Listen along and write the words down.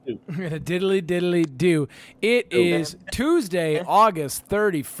Diddly diddly do. It is Tuesday, August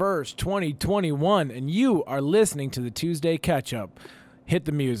 31st, 2021, and you are listening to the Tuesday Catch-Up. Hit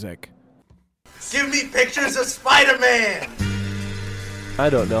the music. Give me pictures of Spider-Man! I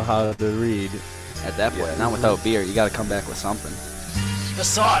don't know how to read. At that point, not without beer. You got to come back with something. The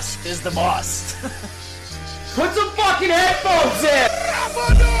sauce is the boss. Put some fucking headphones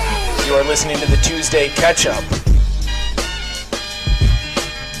in! You are listening to the Tuesday Catch-Up.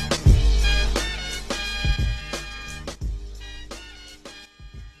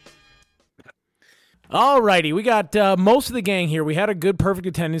 Alrighty, we got most of the gang here. We had a good perfect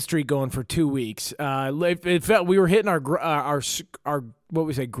attendance streak going for 2 weeks. It felt we were hitting our what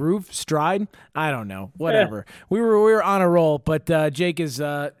we say groove stride. I don't know, whatever. We were on a roll, but Jake is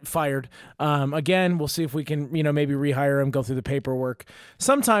fired. Again, we'll see if we can maybe rehire him, go through the paperwork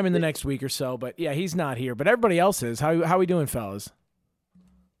sometime in the next week or so. But yeah, he's not here. But everybody else is. How we doing, fellas?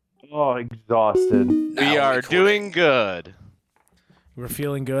 Oh, exhausted. We are doing good. We're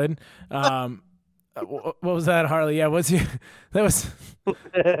feeling good. What was that, Harley? Yeah, what's you? That was.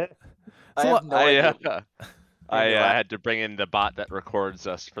 I had to bring in the bot that records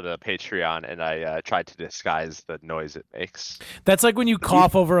us for the Patreon, and I tried to disguise the noise it makes. That's like when you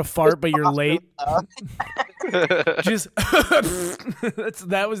cough over a fart, but you're late. Just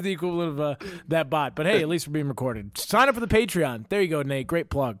that was the equivalent of that bot. But hey, at least we're being recorded. Sign up for the Patreon. There you go, Nate. Great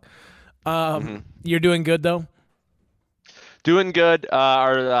plug. You're doing good though. Doing good.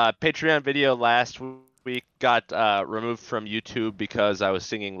 Our Patreon video last week got removed from YouTube because I was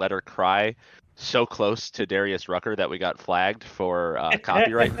singing Let Her Cry so close to Darius Rucker that we got flagged for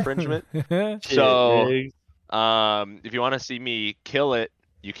copyright infringement. So if you want to see me kill it,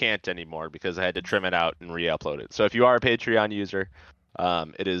 you can't anymore because I had to trim it out and re-upload it. So if you are a Patreon user,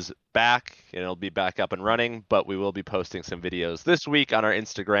 it is back and it'll be back up and running, but we will be posting some videos this week on our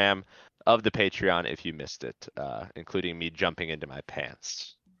Instagram of the Patreon if you missed it, including me jumping into my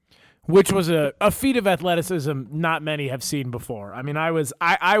pants. Which was a feat of athleticism not many have seen before. I mean, I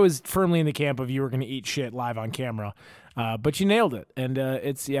was firmly in the camp of you were going to eat shit live on camera, but you nailed it, and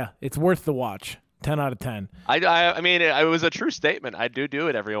it's worth the watch. 10 out of 10. I mean, it was a true statement. I do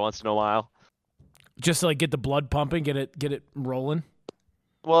it every once in a while. Just to, like, get the blood pumping, get it rolling?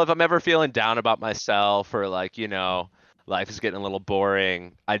 Well, if I'm ever feeling down about myself or, like, life is getting a little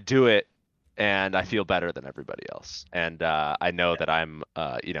boring, I do it, and I feel better than everybody else. And I know that I'm,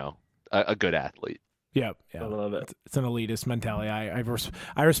 a good athlete. Yeah. I love it. It's an elitist mentality. I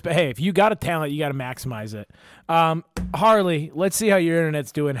respect. Hey, if you got a talent, you got to maximize it. Harley, let's see how your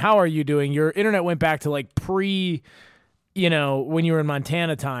internet's doing. How are you doing? Your internet went back to like when you were in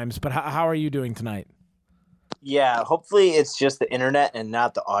Montana times. But how are you doing tonight? Yeah, hopefully it's just the internet and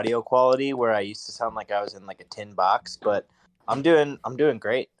not the audio quality where I used to sound like I was in like a tin box. But I'm doing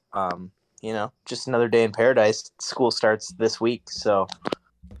great. Just another day in paradise. School starts this week, so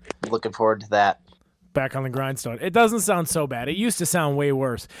looking forward to that. Back on the grindstone. It doesn't sound so bad. It used to sound way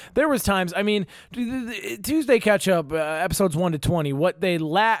worse. There was times, I mean, Tuesday Catch-Up, episodes 1 to 20, what they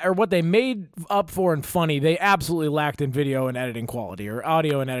made up for in funny, they absolutely lacked in video and editing quality or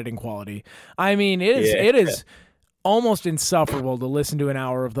audio and editing quality. I mean, it is almost insufferable to listen to an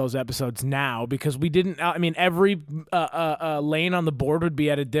hour of those episodes now because we didn't. I mean, every lane on the board would be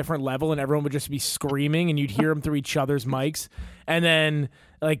at a different level, and everyone would just be screaming, and you'd hear them through each other's mics, and then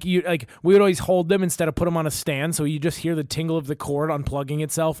we would always hold them instead of put them on a stand, so you just hear the tingle of the cord unplugging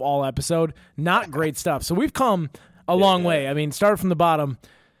itself all episode. Not great stuff. So we've come a long way. I mean, started from the bottom.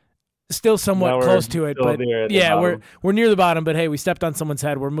 Still somewhat close to it, but yeah, we're near the bottom. But hey, we stepped on someone's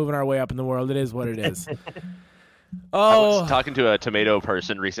head. We're moving our way up in the world. It is what it is. I was talking to a tomato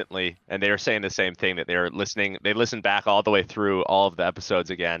person recently, and they were saying the same thing, that they listened back all the way through all of the episodes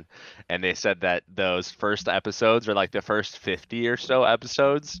again, and they said that those first episodes, or like the first 50 or so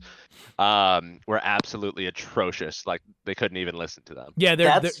episodes, were absolutely atrocious. Like they couldn't even listen to them. Yeah,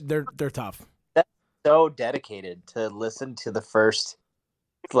 they're tough. That's so dedicated to listen to the first,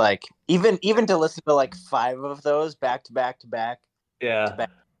 like even to listen to like 5 of those back to back to back. Yeah, to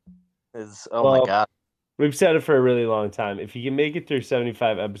back is my god. We've said it for a really long time. If you can make it through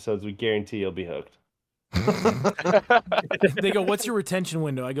 75 episodes, we guarantee you'll be hooked. They go, what's your retention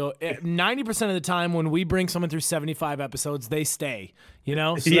window? I go, 90% of the time when we bring someone through 75 episodes, they stay.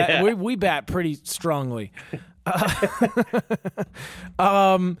 So we bat pretty strongly. I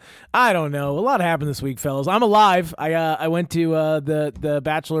don't know. A lot happened this week, fellas. I'm alive. I went to the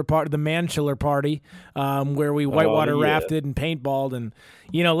bachelor party, the manchiller party, where we whitewater rafted and paintballed, and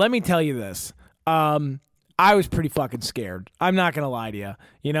let me tell you this. I was pretty fucking scared. I'm not going to lie to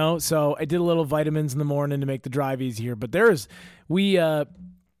you, So I did a little vitamins in the morning to make the drive easier. But we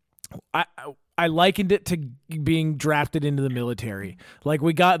I likened it to being drafted into the military. Like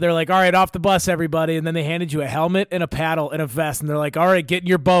they're like, all right, off the bus, everybody. And then they handed you a helmet and a paddle and a vest. And they're like, all right, get in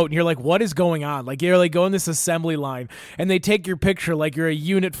your boat. And you're like, what is going on? Like, you're like going this assembly line and they take your picture like you're a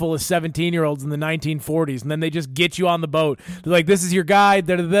unit full of 17-year-olds in the 1940s. And then they just get you on the boat. They're like, this is your guide.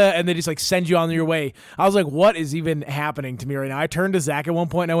 And they just like send you on your way. I was like, what is even happening to me right now? I turned to Zach at one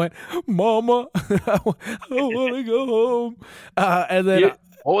point and I went, Mama, I want to go home. And then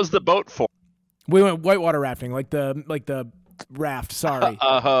what was the boat for? We went whitewater rafting, like the raft. Sorry.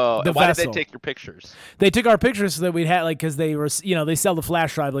 Why vessel. did they take your pictures? They took our pictures so that we'd have because they were, they sell the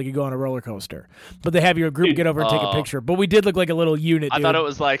flash drive like you go on a roller coaster, but they have your group get over and take a picture. But we did look like a little unit. Dude.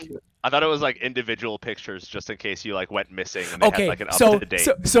 I thought it was like individual pictures just in case you like went missing and they had like an up to date.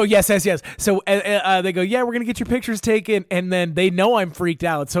 So yes. So they go, yeah, we're gonna get your pictures taken, and then they know I'm freaked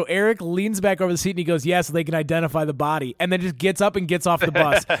out. So Eric leans back over the seat and he goes, yeah, so they can identify the body, and then just gets up and gets off the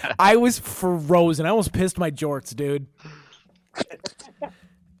bus. I was frozen. I almost pissed my jorts, dude.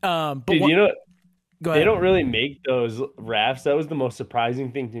 But dude, you know, go ahead. They don't really make those rafts. That was the most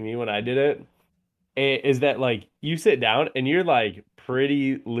surprising thing to me when I did it. Is that like you sit down and you're like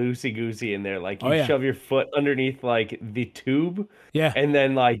pretty loosey goosey in there, like you shove your foot underneath like the tube, and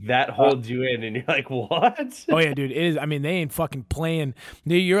then like that holds you in, and you're like, what? Oh yeah, dude, it is. I mean, they ain't fucking playing.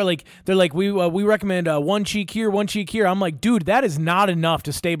 They're like, we recommend one cheek here, one cheek here. I'm like, dude, that is not enough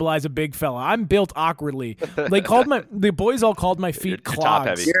to stabilize a big fella. I'm built awkwardly. The boys all called my feet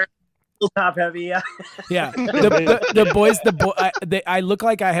clogs. Top heavy, yeah. Yeah, the boys, I look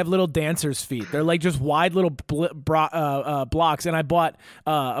like I have little dancer's feet. They're like just wide little blocks, and I bought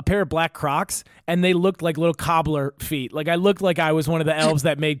a pair of black Crocs, and they looked like little cobbler feet. Like I looked like I was one of the elves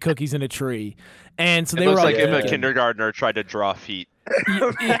that made cookies in a tree, and so they were looks all like if a kindergartner tried to draw feet.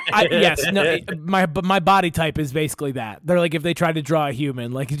 Yes, no, my body type is basically that. They're like if they tried to draw a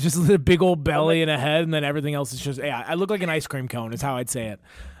human, like it's just a big old belly and a head, and then everything else is just I look like an ice cream cone. Is how I'd say it.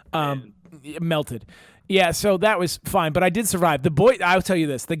 Melted. Yeah, so that was fine, but I did survive. I'll tell you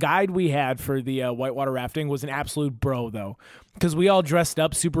this, the guide we had for the whitewater rafting was an absolute bro, though, because we all dressed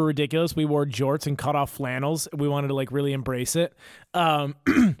up super ridiculous. We wore jorts and cut off flannels. We wanted to like really embrace it.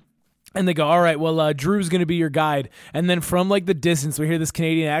 And they go, all right, well, Drew's going to be your guide. And then from, like, the distance, we hear this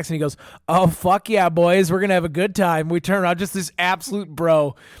Canadian accent. He goes, oh, fuck yeah, boys. We're going to have a good time. We turn around, just this absolute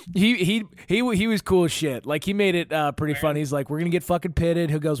bro. He was cool as shit. Like, he made it pretty fun. He's like, we're going to get fucking pitted.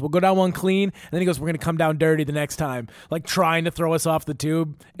 He goes, we'll go down one clean. And then he goes, we're going to come down dirty the next time. Like, trying to throw us off the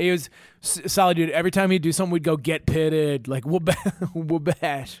tube. He was solid, dude. Every time he'd do something, we'd go, get pitted. Like, we'll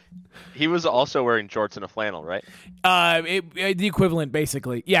bash. He was also wearing jorts and a flannel, right? The equivalent,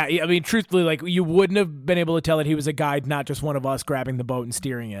 basically. Yeah, I mean, truthfully, like you wouldn't have been able to tell that he was a guide, not just one of us grabbing the boat and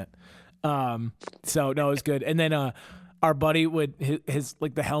steering it. So no, it was good. And then our buddy would his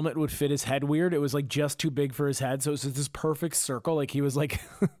like the helmet would fit his head weird. It was like just too big for his head, so it was just this perfect circle. Like he was like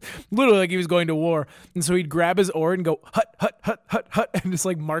literally like he was going to war. And so he'd grab his oar and go hut hut hut hut hut, and just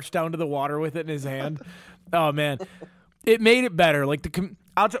like march down to the water with it in his hand. Oh man, it made it better. Like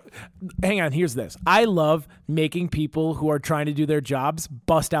hang on, here's this. I love making people who are trying to do their jobs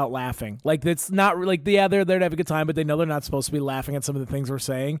bust out laughing. Like, it's not like, yeah, they're there to have a good time, but they know they're not supposed to be laughing at some of the things we're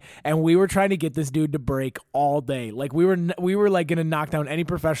saying. And we were trying to get this dude to break all day. Like, we were like going to knock down any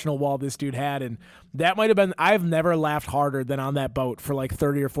professional wall this dude had. And that might have been, I've never laughed harder than on that boat for like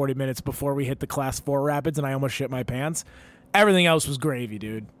 30 or 40 minutes before we hit the Class 4 rapids and I almost shit my pants. Everything else was gravy,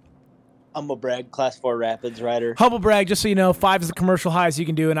 dude. Humble brag, Class 4 rapids rider. Humble brag, just so you know, 5 is the commercial highest you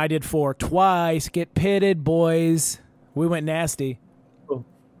can do, and I did 4 twice. Get pitted, boys. We went nasty.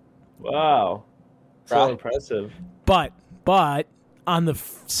 Wow. So impressive. But on the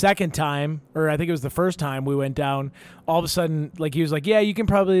second time, or I think it was the first time we went down, all of a sudden, like, he was like, yeah, you can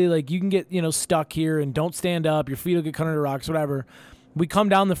probably, like, you can get, stuck here, and don't stand up. Your feet will get cut under rocks, whatever. We come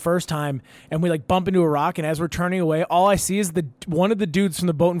down the first time and we like bump into a rock, and as we're turning away, all I see is one of the dudes from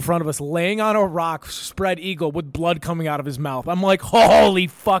the boat in front of us laying on a rock, spread eagle, with blood coming out of his mouth. I'm like, holy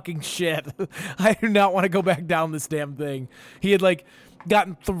fucking shit. I do not want to go back down this damn thing. He had like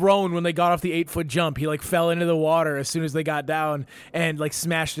gotten thrown when they got off the 8-foot jump. He like fell into the water as soon as they got down and like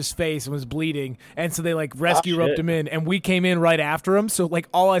smashed his face and was bleeding. And so they like rescue roped him in, and we came in right after him. So like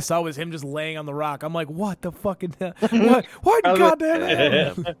all I saw was him just laying on the rock. I'm like, what the fucking what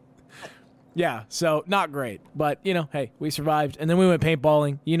goddamn Yeah, so not great, but hey, we survived. And then we went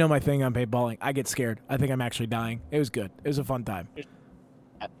paintballing. You know my thing on paintballing. I get scared. I think I'm actually dying. It was good. It was a fun time. Do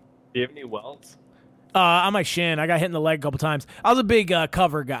you have any welts? On my shin. I got hit in the leg a couple times. I was a big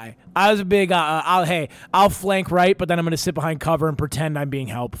cover guy. I was a big, I'll flank right, but then I'm going to sit behind cover and pretend I'm being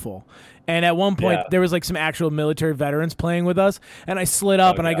helpful. And at one point, there was like some actual military veterans playing with us, and I slid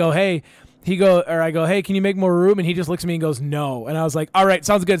up and I go, hey. I go, hey, can you make more room? And he just looks at me and goes, no. And I was like, all right,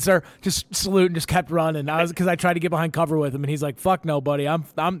 sounds good, sir. Just salute and just kept running. Because I tried to get behind cover with him, and he's like, fuck no, buddy.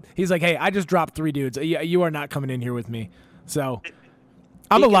 He's like, hey, I just dropped 3 dudes. You are not coming in here with me. So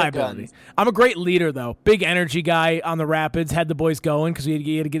I'm a liability. I'm a great leader, though. Big energy guy on the Rapids. Had the boys going because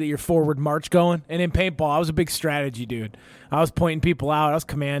you had to get your forward march going. And in paintball, I was a big strategy dude. I was pointing people out. I was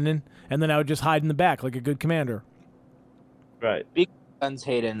commanding. And then I would just hide in the back like a good commander. Right. Guns,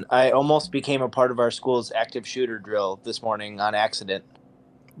 Hayden. I almost became a part of our school's active shooter drill this morning on accident.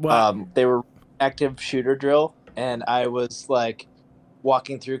 Wow. They were active shooter drill, and I was like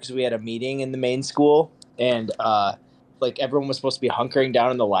walking through because we had a meeting in the main school, and like everyone was supposed to be hunkering down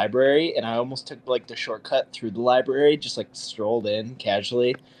in the library, and I almost took like the shortcut through the library, just like strolled in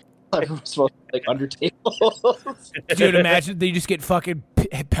casually. Everyone was supposed to be like under tables. Dude, imagine they just get fucking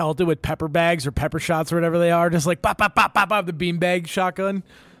pelted with pepper bags or pepper shots or whatever they are, just like pop, pop, pop, pop, pop, the beanbag shotgun.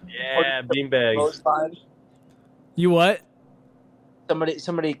 Yeah, beanbags. You what?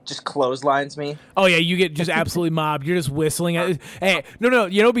 Somebody just clotheslines me. Oh yeah, you get just absolutely mobbed. You're just whistling at. Hey, no,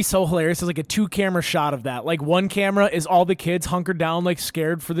 you know what'd be so hilarious is like a 2-camera shot of that. Like one camera is all the kids hunkered down, like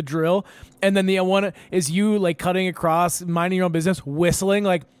scared for the drill, and then the one is you like cutting across, minding your own business, whistling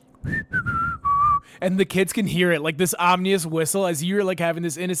like. And the kids can hear it, like this ominous whistle as you're like having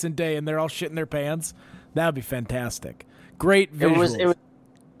this innocent day and they're all shitting their pants. That would be fantastic. Great visuals. It was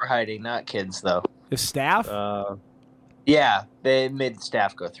for hiding, not kids though. The staff? Yeah, they made the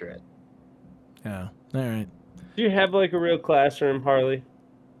staff go through it. Yeah, all right. Do you have like a real classroom, Harley?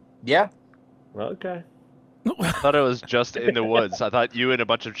 Yeah. Okay. I thought it was just in the woods. I thought you and a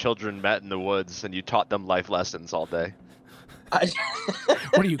bunch of children met in the woods and you taught them life lessons all day.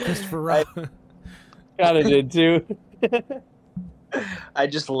 What are you, Christopher Robin? Kind of did too. I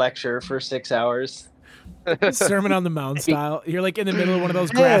just lecture for 6 hours. Sermon on the Mount style. You're like in the middle of one of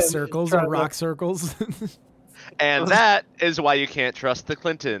those grass circles or rock circles. And that is why you can't trust the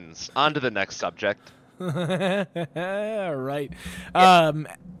Clintons. On to the next subject. All right.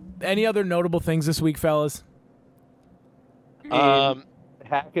 Any other notable things this week, fellas?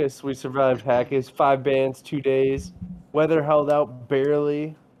 Hackus, we survived Hackus. 5 bands, 2 days. Weather held out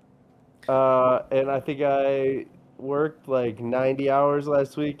barely. And I think I worked like 90 hours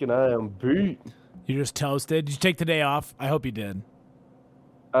last week, and I am beat. You just toasted? Did you take the day off? I hope you did.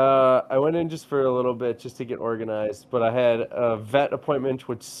 I went in just for a little bit just to get organized, but I had a vet appointment,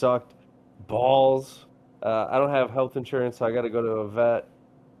 which sucked balls. I don't have health insurance, so I got to go to a vet.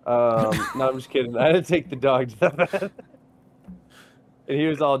 No, I'm just kidding. I had to take the dog to the vet. And he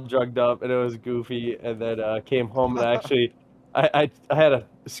was all drugged up, and it was goofy. And then came home, and I had a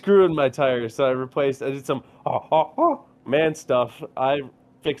screw in my tire, so I did some man stuff. I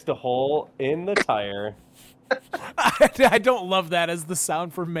fixed a hole in the tire. I don't love that as the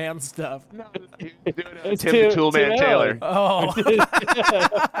sound for man stuff. No, it's Tim the Toolman Taylor. Oh.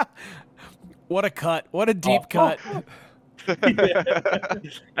 What a cut. What a deep cut. I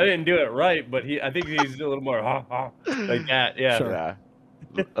didn't do it right, but I think he's a little more like that. Yeah. Sure. Yeah.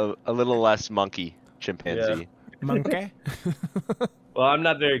 A little less monkey chimpanzee. Yeah. Monkey? Well, I'm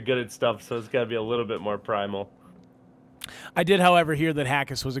not very good at stuff, so it's got to be a little bit more primal. I did, however, hear that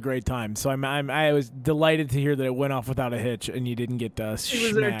Hackus was a great time, so I was delighted to hear that it went off without a hitch and you didn't get She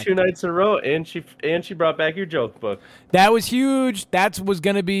was there 2 nights in a row, and she brought back your joke book. That was huge. That was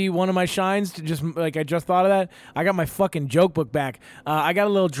gonna be one of my shines. I just thought of that. I got my fucking joke book back. I got a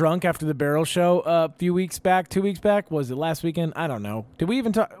little drunk after the Barrel Show a few weeks back, 2 weeks back. Was it last weekend? I don't know. Did we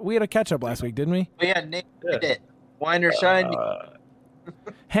even talk? We had a catch up last week, didn't we? We had Nick did it. Wine or shine.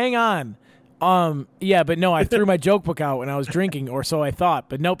 Hang on. Yeah, but no, I threw my joke book out when I was drinking, or so I thought.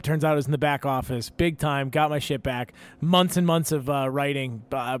 But nope, turns out it was in the back office. Big time, got my shit back. Months and months of writing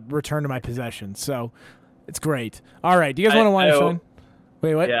returned to my possession. So it's great. All right, do you guys want to wine or shine?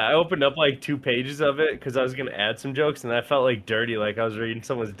 Wait, what? Yeah, I opened up like 2 pages of it because I was going to add some jokes, and I felt like dirty, like I was reading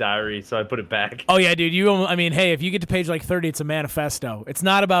someone's diary, so I put it back. Oh, yeah, dude. Hey, if you get to page like 30, it's a manifesto. It's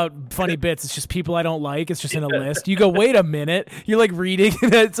not about funny bits. It's just people I don't like. It's just in a list. You go, wait a minute. You're like reading.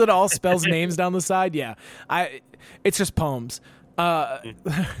 It all spells names down the side. Yeah. It's just poems.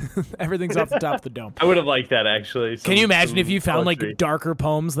 Everything's off the top of the dome. I would have liked that, actually. Can you imagine if you found like darker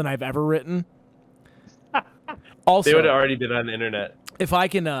poems than I've ever written? Also, they would have already been on the internet. If I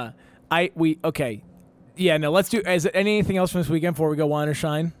can, okay. Yeah, no, let's do, is there anything else from this weekend before we go wine or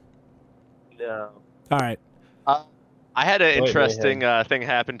shine? No. All right. I had an interesting thing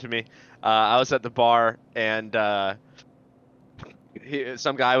happen to me. I was at the bar, and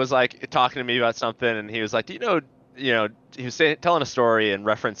some guy was like talking to me about something, and he was like, do you know telling a story and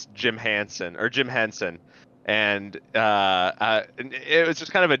referenced Jim Henson, and it was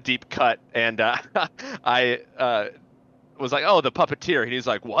just kind of a deep cut, and I was like, "Oh, the puppeteer," and he's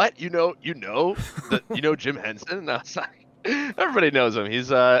like, "What? You know Jim Henson?" And I was like, "Everybody knows him.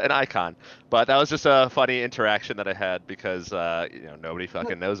 He's an icon." But that was just a funny interaction that I had because nobody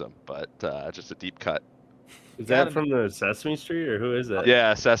fucking knows him, but just a deep cut. Is that from the Sesame Street, or who is that?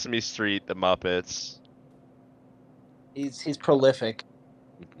 Yeah, Sesame Street, the Muppets. He's prolific.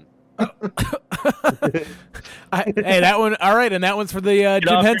 Hey, that one. All right, and that one's for the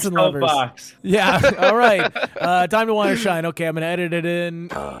Jim Henson lovers. Box. Yeah. All right. Time to wine or shine. Okay, I'm gonna edit it in.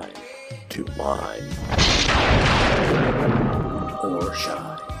 Time to wine or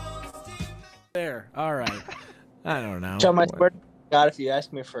shine. There. All right. I don't know. John, my swear to God, if you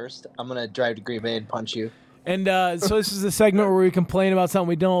ask me first, I'm gonna drive to Green Bay and punch you. And so this is a segment where we complain about something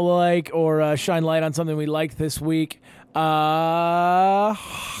we don't like or shine light on something we liked this week. Matt,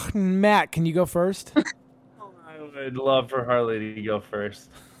 can you go first? I would love for Harley to go first.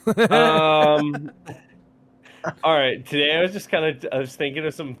 All right, today I was just I was thinking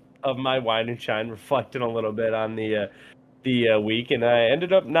of some of my wine and shine, reflecting a little bit on the week, and I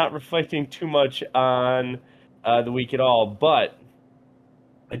ended up not reflecting too much on the week at all. But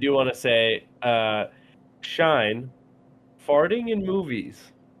I do want to say, shine, farting in movies.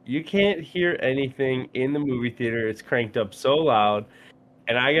 You can't hear anything in the movie theater. It's cranked up so loud.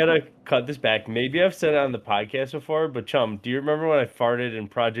 And I got to cut this back. Maybe I've said it on the podcast before, but Chum, do you remember when I farted in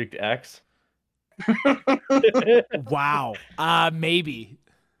Project X? Wow. Maybe.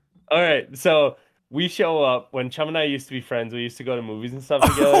 All right. So we show up when Chum and I used to be friends. We used to go to movies and stuff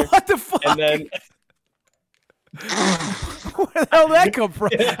together. What the fuck? And then where the hell did that come from?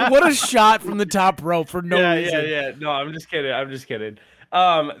 What a shot from the top rope for no reason. Yeah. No, I'm just kidding.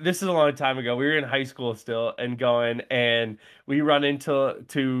 This is a long time ago. We were in high school still and we run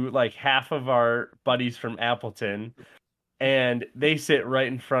into like half of our buddies from Appleton, and they sit right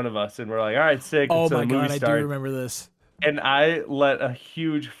in front of us, and we're like, all right, sick. Oh so my God, I do starts. remember this. And I let a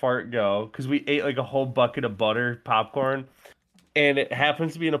huge fart go because we ate like a whole bucket of butter popcorn. And it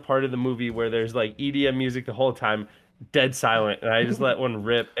happens to be in a part of the movie where there's like EDM music the whole time, dead silent. And I just let one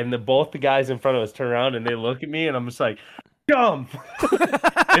rip. And both the guys in front of us turn around and they look at me, and I'm just like, dumb.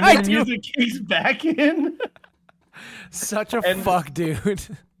 And then the music kicks back in. Such a fuck, dude.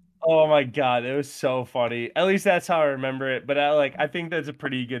 Oh my God, it was so funny. At least that's how I remember it. But I think that's a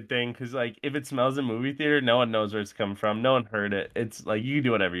pretty good thing because like if it smells in movie theater, no one knows where it's coming from. No one heard it. It's like you can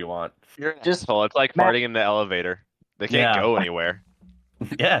do whatever you want. You're just asshole. It's like farting in the elevator. They can't go anywhere.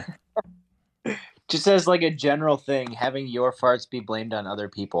 Yeah. Just as like a general thing, having your farts be blamed on other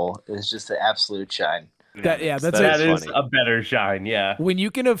people is just an absolute shine. That is a better shine. Yeah. When you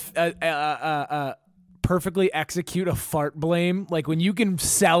can perfectly execute a fart blame, like when you can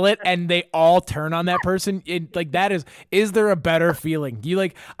sell it and they all turn on that person, like that is there a better feeling? You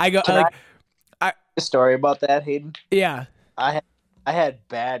like I a story about that, Hayden. Yeah. I had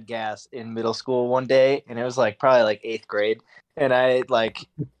bad gas in middle school one day, and it was like probably like 8th grade, and it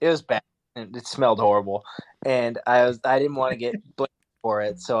was bad and it smelled horrible, and I didn't want to get blamed for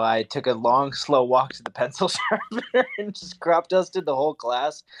it, so I took a long slow walk to the pencil sharpener and just crop dusted the whole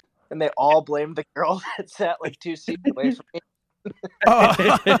class, and they all blamed the girl that sat like 2 seats away from me.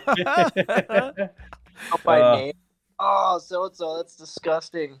 By name. Oh, so that's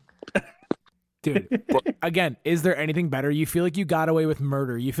disgusting. Dude, again, is there anything better? You feel like you got away with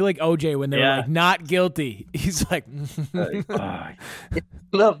murder. You feel like OJ when they were like, not guilty. He's like, if the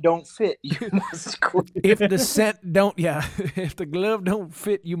glove don't fit, you must quit. If the if the glove don't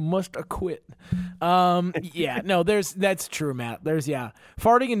fit, you must acquit. That's true, Matt.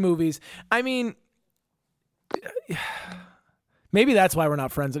 Farting in movies. I mean, maybe that's why we're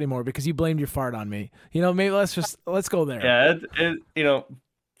not friends anymore, because you blamed your fart on me. Maybe let's go there. Yeah,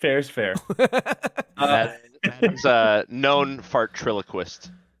 fair is fair. That's a known fart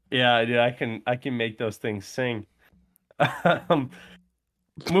triloquist. Yeah, dude, I can make those things sing.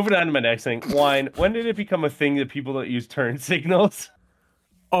 Moving on to my next thing, wine. When did it become a thing that people don't use turn signals?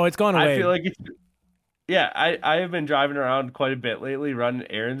 Oh, it's gone away. I feel like I have been driving around quite a bit lately, running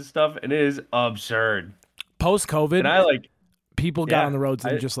errands and stuff, and it is absurd. Post-COVID, and people got on the roads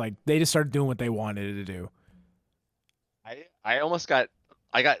and they just started doing what they wanted to do.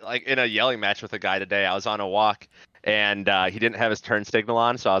 I got like in a yelling match with a guy today. I was on a walk and he didn't have his turn signal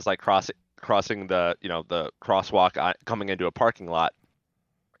on, so I was like crossing the the crosswalk coming into a parking lot,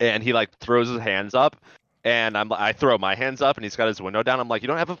 and he like throws his hands up And I throw my hands up, and he's got his window down. I'm like, you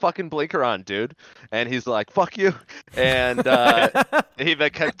don't have a fucking blinker on, dude. And he's like, fuck you. And he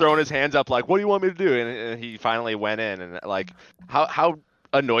kept throwing his hands up, like, what do you want me to do? And he finally went in. And like, how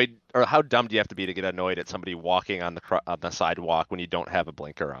annoyed or how dumb do you have to be to get annoyed at somebody walking on the sidewalk when you don't have a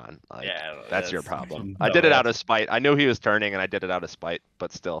blinker on? Like, Yeah, that's your problem. I did it out of spite. I knew he was turning, and I did it out of spite.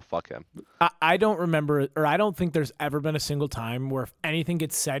 But still, fuck him. I don't remember, or I don't think there's ever been a single time where if anything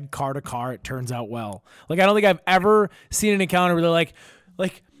gets said car to car, it turns out well. Like, I don't think I've ever seen an encounter where they're like,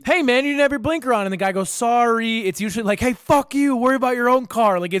 hey man, you didn't have your blinker on, and the guy goes, sorry. It's usually like, hey, fuck you, worry about your own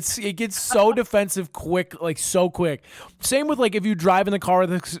car. Like, it gets so defensive quick, like so quick. Same with like if you drive in the car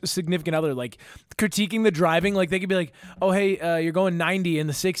with a significant other, like critiquing the driving, like they could be like, oh hey, you're going 90 in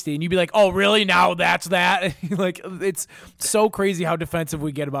the 60, and you'd be like, oh really, now that's that. Like, it's so crazy how defensive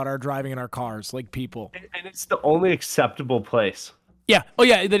we get about our driving in our cars, like people. And it's the only acceptable place. Yeah. Oh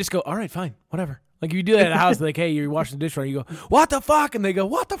yeah, they just go, all right, fine, whatever. Like, if you do that at a house, like, hey, you're washing the dishwasher, you go, what the fuck? And they go,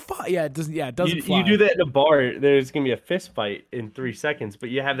 what the fuck? Yeah, it doesn't fly. You do that in a bar, there's going to be a fist fight in 3 seconds,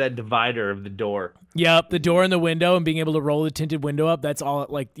 but you have that divider of the door. Yep, the door and the window and being able to roll the tinted window up, that's all,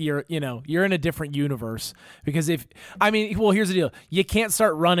 like, you're in a different universe. Because here's the deal. You can't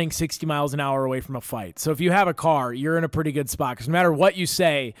start running 60 miles an hour away from a fight. So if you have a car, you're in a pretty good spot. Because no matter what you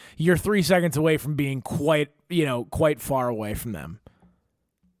say, you're 3 seconds away from being quite far away from them.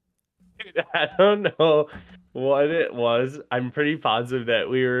 I don't know what it was. I'm pretty positive that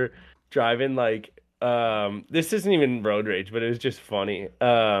we were driving like this isn't even road rage, but it was just funny.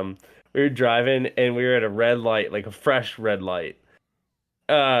 We were driving and we were at a red light, like a fresh red light.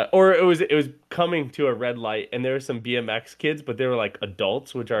 Or it was coming to a red light, and there were some BMX kids, but they were like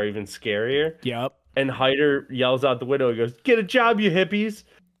adults, which are even scarier. Yep. And Hyder yells out the window, he goes, "Get a job, you hippies."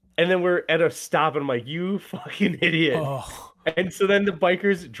 And then we're at a stop, and I'm like, "You fucking idiot." Oh. And so then the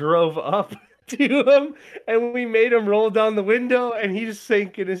bikers drove up to him, and we made him roll down the window, and he just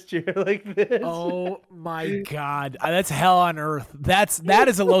sank in his chair like this. Oh my God, that's hell on earth. That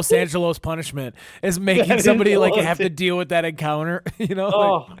is a Los Angeles punishment, is making somebody like have to deal with that encounter.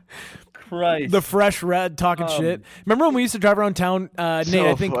 Oh, Christ! The fresh red talking shit. Remember when we used to drive around town, Nate? So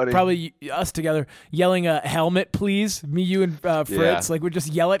I think funny. probably us together, yelling a helmet, please. Me, you, and Fritz. Yeah. Like, we'd just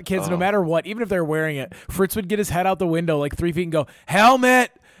yell at kids no matter what, even if they're wearing it. Fritz would get his head out the window like 3 feet and go,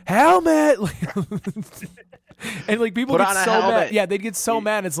 "Helmet, helmet!" And like people Put get on a so helmet. mad. Yeah, they'd get so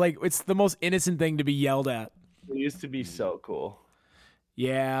mad. It's like it's the most innocent thing to be yelled at. It used to be so cool.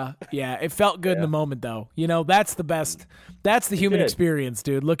 Yeah. It felt good in the moment, though. That's the best. That's the human experience,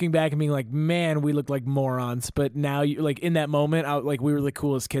 dude. Looking back and being like, man, we looked like morons. But now, like in that moment, we were the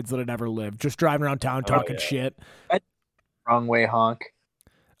coolest kids that had ever lived. Just driving around town talking shit. Wrong way honk.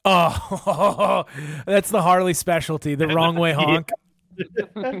 Oh, that's the Harley specialty. The wrong way honk.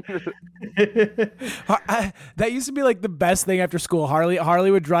 That used to be like the best thing after school. Harley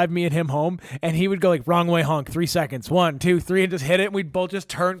would drive me and him home, and he would go like wrong way honk, 3 seconds, 1, 2, 3, and just hit it. And we'd both just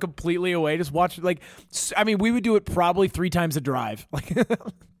turn completely away, just watch it. We would do it probably 3 times a drive. Like,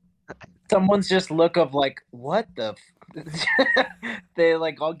 Someone's just look of like, what the they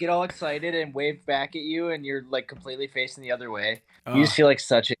like all get all excited and wave back at you, and you're like completely facing the other way. You just feel like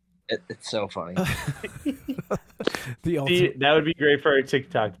such a it's so funny. That would be great for our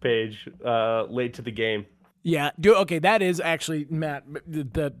TikTok page. Late to the game. Yeah. Okay. That is actually, Matt.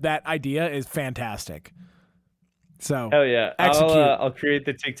 That idea is fantastic. So. Hell yeah! Execute. I'll create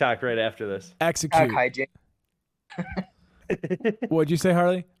the TikTok right after this. Execute. Hijack. What'd you say,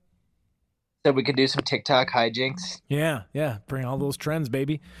 Harley? So we could do some TikTok hijinks. Yeah. Bring all those trends,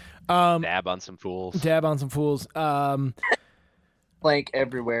 baby. Dab on some fools. Like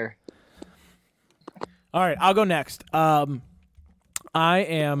everywhere. All right, I'll go next. I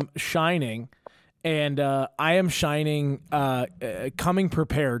am shining, and I am shining coming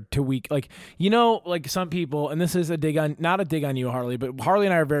prepared to week. Like some people, and this is not a dig on you, Harley, but Harley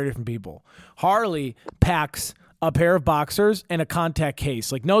and I are very different people. Harley packs a pair of boxers and a contact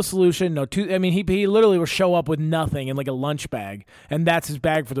case, like no solution, he literally will show up with nothing in like a lunch bag, and that's his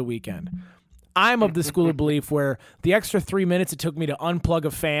bag for the weekend. I'm of the school of belief where the extra 3 minutes it took me to unplug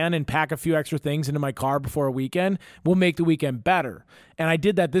a fan and pack a few extra things into my car before a weekend will make the weekend better. And I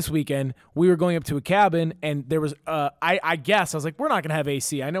did that this weekend. We were going up to a cabin, and there was, I guess, I was like, we're not going to have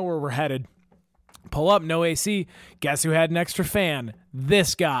AC. I know where we're headed. Pull up, no AC. Guess who had an extra fan?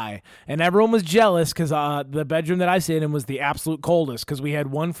 This guy. And everyone was jealous because the bedroom that I stayed in was the absolute coldest because we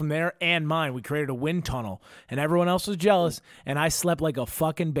had one from there and mine. We created a wind tunnel, and everyone else was jealous, and I slept like a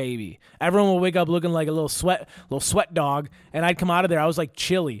fucking baby. Everyone would wake up looking like a little sweat dog, and I'd come out of there. I was like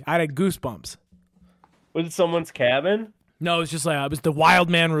chilly. I had goosebumps. Was it someone's cabin? No, it was just like it was the Wild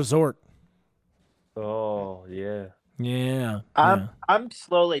Man Resort. Oh yeah. Yeah. I'm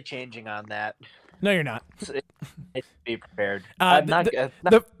slowly changing on that. No, you're not. Be prepared. I'm not.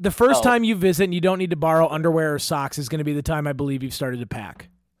 The first time you visit and you don't need to borrow underwear or socks is going to be the time I believe you've started to pack.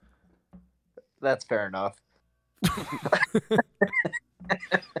 That's fair enough.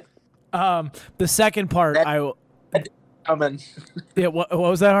 The second part, coming. Yeah, what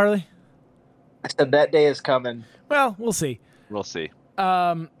was that, Harley? I said that day is coming. Well, we'll see. We'll see.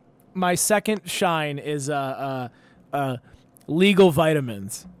 My second shine is legal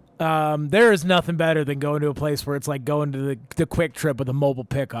vitamins. There is nothing better than going to a place where it's like going to the Quick Trip with a mobile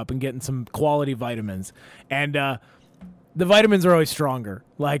pickup and getting some quality vitamins. And the vitamins are always stronger.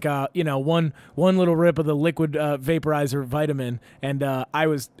 Like one little rip of the liquid vaporizer vitamin, and I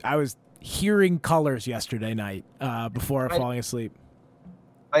was hearing colors yesterday night before falling asleep.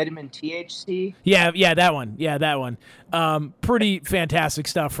 Vitamin THC? Yeah, that one. Yeah, that one. Pretty fantastic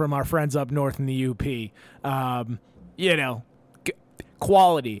stuff from our friends up north in the UP.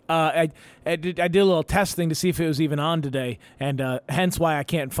 Quality. I did a little testing to see if it was even on today, and hence why I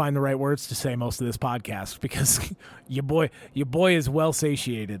can't find the right words to say most of this podcast, because your boy is well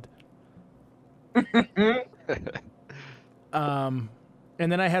satiated. And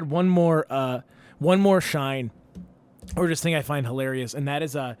then I had one more shine, or just thing I find hilarious, and that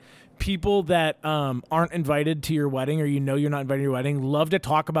is people that aren't invited to your wedding, or you're not invited to your wedding, love to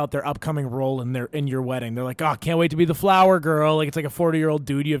talk about their upcoming role in your wedding. They're like, oh, can't wait to be the flower girl. Like, it's like a 40-year-old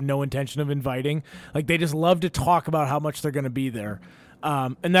dude you have no intention of inviting. Like, they just love to talk about how much they're going to be there.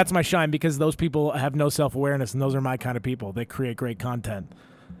 And that's my shine, because those people have no self-awareness, and those are my kind of people. They create great content.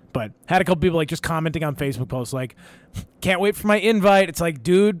 But had a couple people like just commenting on Facebook posts like, can't wait for my invite. It's like,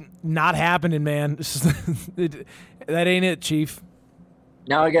 dude, not happening, man. That ain't it, Chief.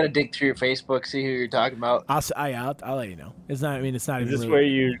 Now I got to dig through your Facebook, see who you're talking about. I'll let you know. It's not. I mean, it's not. Is this where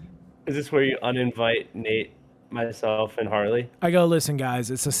you uninvite Nate, myself, and Harley? I go, listen,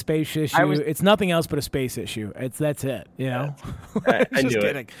 guys. It's a space issue. It's nothing else but a space issue. That's it. You know. I knew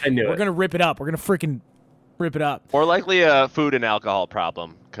it. We're gonna rip it up. We're gonna freaking rip it up. More likely a food and alcohol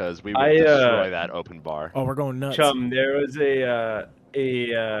problem, because we would destroy that open bar. Oh, we're going nuts. Chum, there was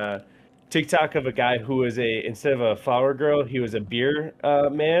a TikTok of a guy who was instead of a flower girl, he was a beer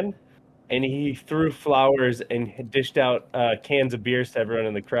man, and he threw flowers and dished out cans of beers to everyone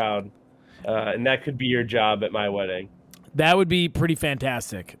in the crowd, and that could be your job at my wedding. That would be pretty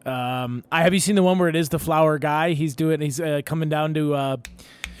fantastic. Have you seen the one where it is the flower guy? He's coming down to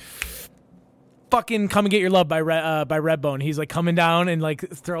fucking Come and Get Your Love by Redbone. He's like coming down and like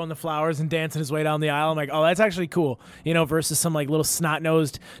throwing the flowers and dancing his way down the aisle. I'm like, oh, that's actually cool. Versus some like little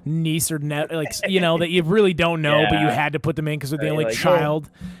snot-nosed niece or that you really don't know, but you had to put them in because they're the only child.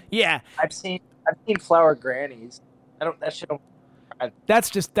 Oh. Yeah. I've seen flower grannies. That shit don't. That's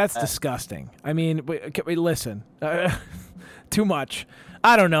disgusting. I mean, wait, listen. Too much.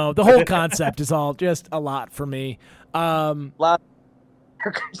 I don't know. The whole concept is all just a lot for me. A lot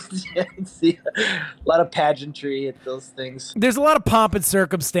of pageantry at those things. There's a lot of pomp and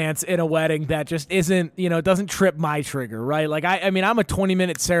circumstance in a wedding that just isn't, it doesn't trip my trigger, right? Like, I mean, I'm a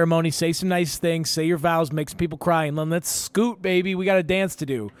 20-minute ceremony, say some nice things, say your vows, make some people cry, and then let's scoot, baby. We got a dance to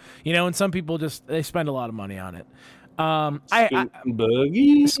do. And some people they spend a lot of money on it. Boogie.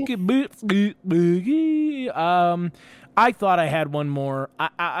 I thought I had one more.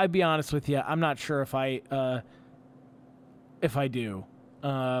 I'd be honest with you. I'm not sure if I do.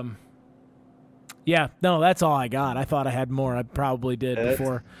 Yeah, no, that's all I got. I thought I had more. I probably did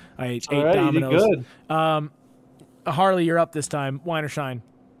before I ate Domino's. You did good. Harley, you're up this time. Wine or shine?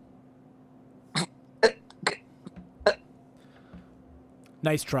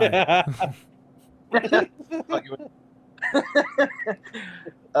 Nice try.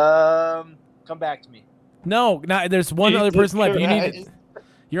 Come back to me. No, there's one other person left.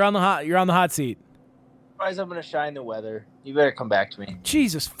 You're on the hot seat. Otherwise, I'm gonna shine the weather. You better come back to me.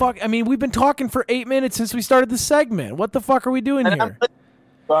 Jesus fuck! I mean, we've been talking for 8 minutes since we started the segment. What the fuck are we doing here?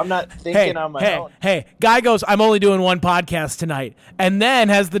 I'm not thinking on my own. Hey, guy goes, I'm only doing one podcast tonight, and then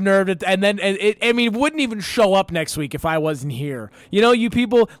has the nerve to, it wouldn't even show up next week if I wasn't here. You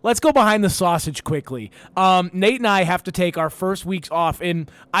people, let's go behind the sausage quickly. Nate and I have to take our first weeks off in,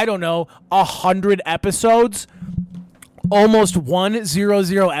 100 episodes. Almost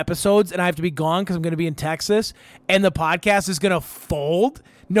 100 episodes, and I have to be gone because I'm going to be in Texas, and the podcast is going to fold.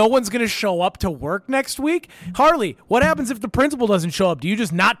 No one's going to show up to work next week. Harley, what happens if the principal doesn't show up? Do you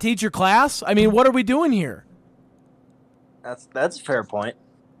just not teach your class? I mean, what are we doing here? That's a fair point.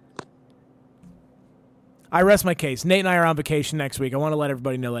 I rest my case. Nate and I are on vacation next week. I want to let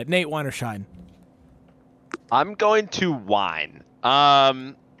everybody know that. Nate, wine or shine? I'm going to wine.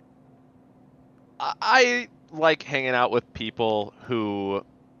 I like hanging out with people who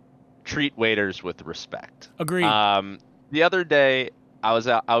treat waiters with respect. Agreed. The other day, I was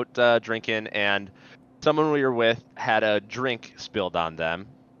out drinking, and someone we were with had a drink spilled on them,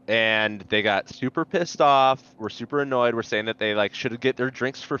 and they got super pissed off. Were super annoyed. Were saying that they like should get their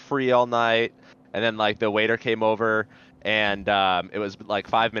drinks for free all night. And then like the waiter came over, and it was like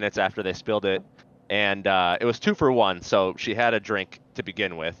 5 minutes after they spilled it, and it was 2 for 1. So she had a drink to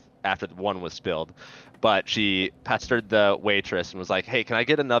begin with after the one was spilled, but she pestered the waitress and was like, "Hey, can I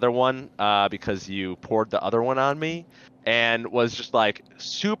get another one? Because you poured the other one on me," and was just like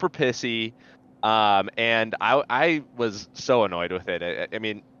super pissy. And I was so annoyed with it. I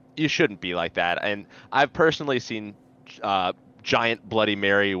mean, you shouldn't be like that. And I've personally seen giant Bloody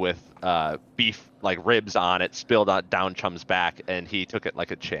Mary with beef like ribs on it spilled down Chum's back, and he took it like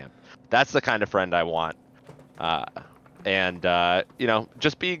a champ. That's the kind of friend I want. And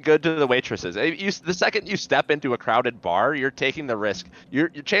just be good to the waitresses. The second you step into a crowded bar, you're taking the risk. Your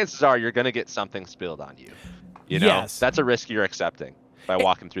chances are you're gonna get something spilled on you. You know, Yes. That's a risk you're accepting by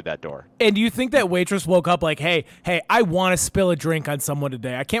walking through that door. And do you think that waitress woke up like, hey, I want to spill a drink on someone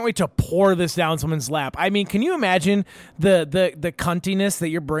today. I can't wait to pour this down someone's lap. I mean, can you imagine the cuntiness that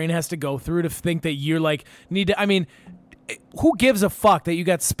your brain has to go through to think that you're like need to? I mean, who gives a fuck that you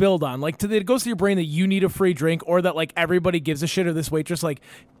got spilled on? Like, it goes through your brain that you need a free drink, or that like everybody gives a shit if this waitress like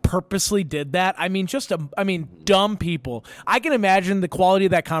purposely did that. I mean, dumb people. I can imagine the quality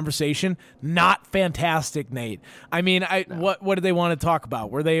of that conversation. Not fantastic, Nate. I mean, what did they want to talk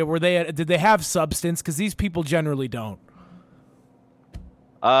about? Did they have substance? Because these people generally don't.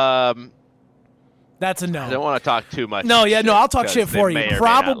 That's a no. I don't want to talk too much. No, yeah, no. I'll talk 'cause shit they for may you. or may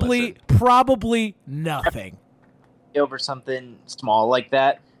not listen. Probably nothing. Over something small like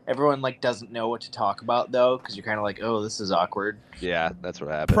that, everyone like doesn't know what to talk about though, because you're kind of like, oh, this is awkward. Yeah, that's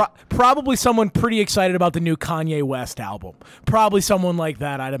what happened. Probably someone pretty excited about the new Kanye West album. Probably someone like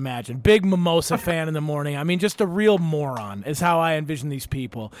that, I'd imagine. Big mimosa fan in the morning. I mean, just a real moron is how I envision these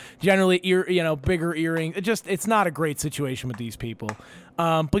people. Generally, bigger earring. It's not a great situation with these people.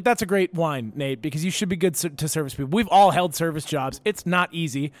 But that's a great wine, Nate, because you should be good to service people. We've all held service jobs. It's not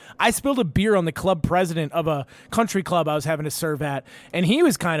easy. I spilled a beer on the club president of a country club I was having to serve at, and he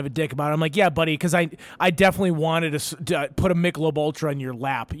was kind of a dick about it. I'm like, yeah, buddy, because I definitely wanted to put a Michelob Ultra in your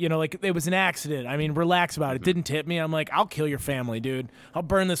lap. You know, like it was an accident. I mean, relax about it. Didn't tip me. I'm like, I'll kill your family, dude. I'll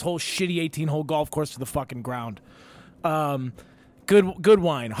burn this whole shitty 18-hole golf course to the fucking ground. Good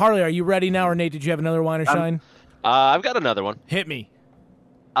wine. Harley, are you ready now, or Nate, did you have another wine or shine? I've got another one. Hit me.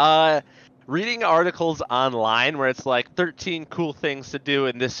 Reading articles online where it's like 13 cool things to do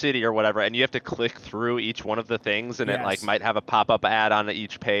in this city or whatever, and you have to click through each one of the things, and it like might have a pop-up ad on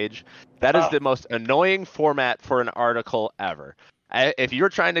each page. That is the most annoying format for an article ever. If you're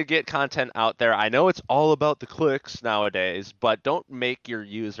trying to get content out there, I know it's all about the clicks nowadays, but don't make your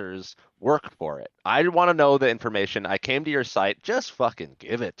users work for it. I want to know the information. I came to your site. Just fucking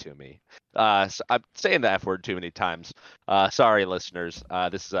give it to me. So I'm saying the F word too many times. Sorry, listeners.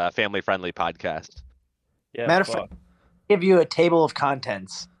 This is a family-friendly podcast. Yeah, Matter of fact, give you a table of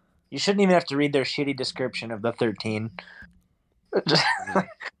contents. You shouldn't even have to read their shitty description of the 13.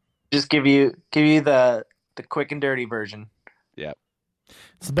 Just give you the quick and dirty version. Yep.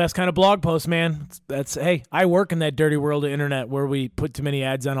 It's the best kind of blog post, man. Hey, I work in that dirty world of internet where we put too many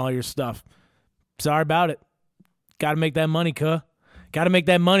ads on all your stuff. Sorry about it. Got to make that money, cuh.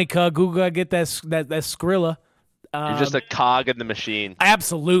 Google got to get that Skrilla. You're just a cog in the machine.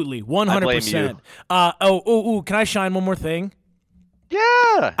 Absolutely, 100%. Can I shine one more thing?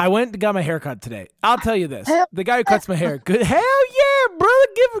 Yeah. I went and got my hair cut today. I'll tell you this: the guy who cuts my hair, good. Hell yeah,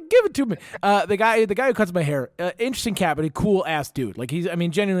 brother, give it to me. The guy who cuts my hair, interesting cat, but a cool ass dude. Like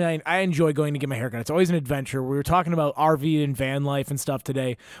genuinely, I enjoy going to get my hair cut. It's always an adventure. We were talking about RV and van life and stuff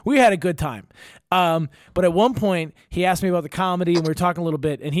today. We had a good time. But at one point, he asked me about the comedy, and we were talking a little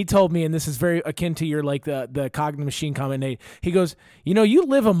bit, and he told me, and this is very akin to your like the cog in the machine comment, Nate. He goes, you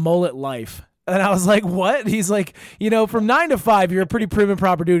live a mullet life. And I was like, what? He's like, from 9 to 5, you're a pretty prim and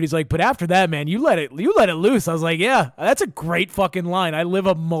proper dude. He's like, but after that, man, you let it loose. I was like, yeah, that's a great fucking line. I live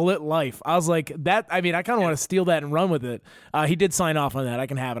a mullet life. I was like, that. I mean, I kind of want to steal that and run with it. He did sign off on that. I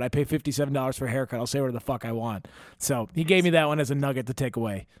can have it. I pay $57 for a haircut. I'll say whatever the fuck I want. So he gave me that one as a nugget to take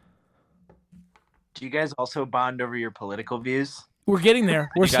away. Do you guys also bond over your political views? We're getting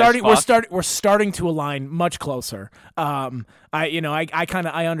there. We're starting to align much closer. I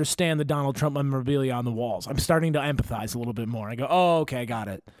understand the Donald Trump memorabilia on the walls. I'm starting to empathize a little bit more. I go, oh, okay, I got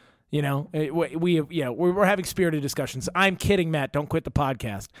it. We're having spirited discussions. I'm kidding, Matt. Don't quit the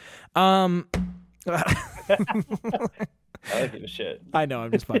podcast. I don't give a shit. I know,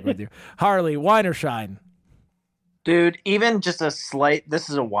 I'm just fucking with you. Harley, wine or shine? Dude, even just a slight, this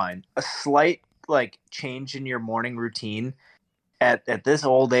is a wine, a slight like change in your morning routine at this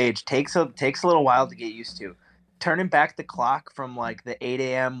old age takes a little while to get used to. Turning back the clock from like the 8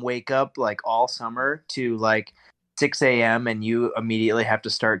 a.m. wake up like all summer to like 6 a.m. and you immediately have to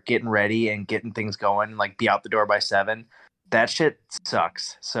start getting ready and getting things going, like be out the door by 7. That shit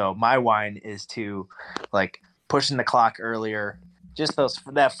sucks. So my wine is to like pushing the clock earlier. Just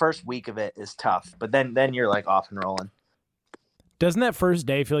that first week of it is tough, but then you're like off and rolling. Doesn't that first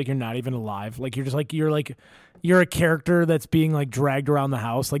day feel like you're not even alive? Like you're just like you're a character that's being like dragged around the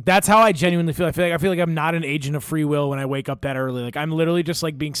house. Like that's how I genuinely feel. I feel like I'm not an agent of free will when I wake up that early. Like I'm literally just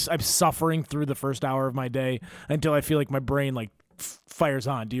like I'm suffering through the first hour of my day until I feel like my brain like fires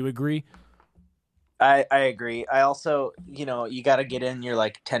on. Do you agree? I agree. I also, you got to get in your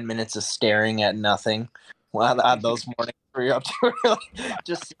like 10 minutes of staring at nothing on those mornings where you're up to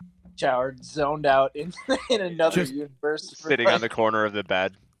just showered, zoned out in another universe. Sitting on the corner of the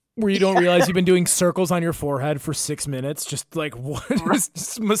bed. Where you don't realize you've been doing circles on your forehead for 6 minutes, just like what?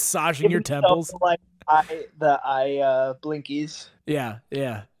 Just massaging your temples. Like the eye blinkies. Yeah.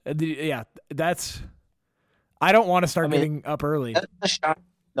 That's. I don't want to start getting up early. That's the shot.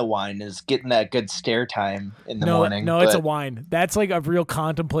 The wine is getting that good stare time in the morning. No, it's a wine. That's like a real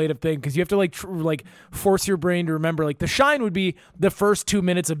contemplative thing because you have to like force your brain to remember. Like the shine would be the first 2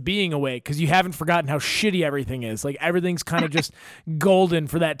 minutes of being awake because you haven't forgotten how shitty everything is. Like everything's kind of just golden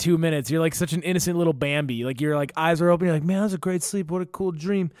for that 2 minutes. You're like such an innocent little Bambi. Like your like eyes are open. You're like, man, that was a great sleep. What a cool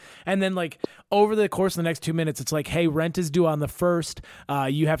dream. And then like over the course of the next 2 minutes, it's like, hey, rent is due on the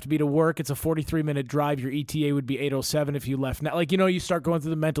 1st. You have to be to work. It's a 43-minute drive. Your ETA would be 8:07 if you left now. Like you start going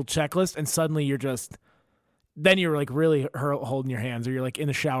through the mental checklist and suddenly you're like really holding your hands or you're like in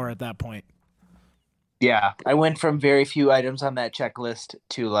the shower at that point. Yeah, I went from very few items on that checklist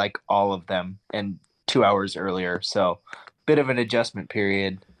to like all of them and 2 hours earlier. So bit of an adjustment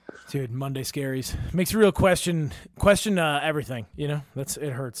period. Dude, Monday scaries makes you real question everything,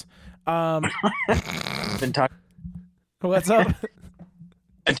 it hurts. Been talking. What's up?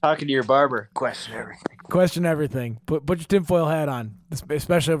 Been talking to your barber. Question everything. Question everything. Put your tinfoil hat on,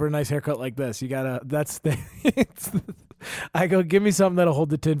 especially over a nice haircut like this. You gotta. I go, give me something that'll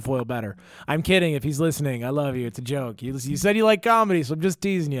hold the tinfoil better. I'm kidding. If he's listening, I love you. It's a joke. You said you like comedy, so I'm just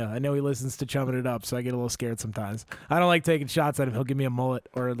teasing you. I know he listens to Chumming It Up, so I get a little scared sometimes. I don't like taking shots at him. He'll give me a mullet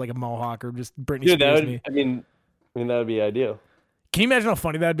or like a mohawk or just Britney Spears me. I mean that would be ideal. Can you imagine how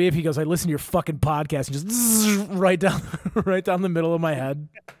funny that'd be if he goes, I listen to your fucking podcast and just right down the middle of my head?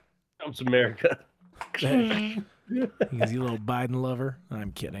 Comes America. He goes, you little Biden lover.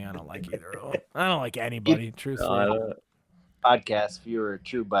 I'm kidding. I don't like either of them. I don't like anybody, truthfully. Podcast if you were a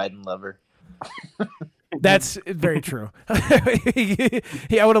true Biden lover. That's very true. I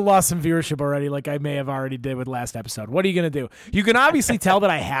would have lost some viewership already, like I may have already did with last episode. What are you going to do? You can obviously tell that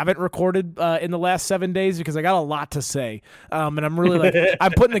I haven't recorded in the last 7 days because I got a lot to say. And I'm really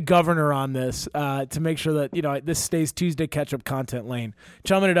I'm putting the governor on this to make sure that, this stays Tuesday catch-up content lane.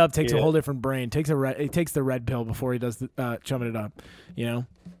 Chumming It Up takes a whole different brain. He takes the red pill before he does the Chumming It Up,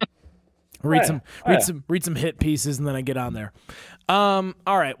 Read some hit pieces and then I get on there. All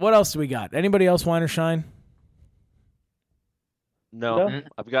right, what else do we got? Anybody else wine or shine? No.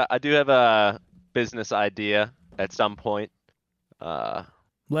 I do have a business idea at some point.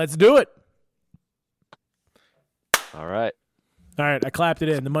 Let's do it. All right, I clapped it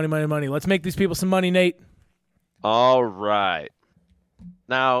in. The money. Let's make these people some money, Nate. All right.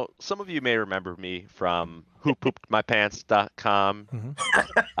 Now, some of you may remember me from whopoopedmypants.com.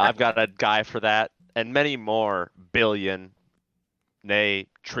 Mm-hmm. I've got a guy for that and many more billion, nay,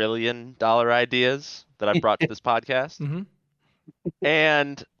 trillion-dollar ideas that I've brought to this podcast. Mm-hmm.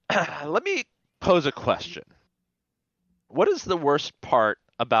 And let me pose a question. What is the worst part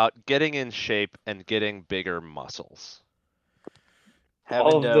about getting in shape and getting bigger muscles?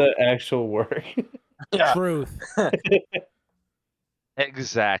 All of the actual work. Truth.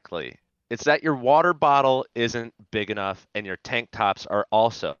 Exactly. It's that your water bottle isn't big enough and your tank tops are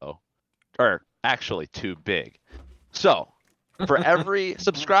actually too big. So, for every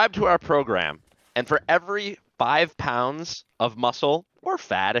subscribe to our program and for every 5 pounds of muscle or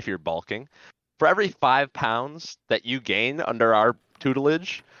fat if you're bulking, for every 5 pounds that you gain under our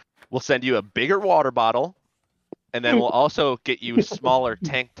tutelage, we'll send you a bigger water bottle and then we'll also get you smaller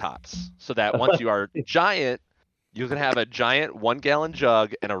tank tops so that once you are giant, you can have a giant 1-gallon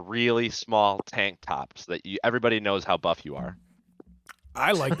jug and a really small tank top so that everybody knows how buff you are.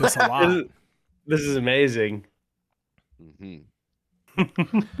 I like this a lot. This is amazing. Mm-hmm.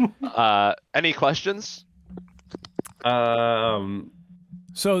 Any questions?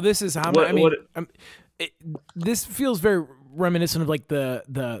 So this is how this feels very reminiscent of like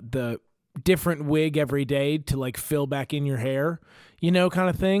the different wig every day to like fill back in your hair, kind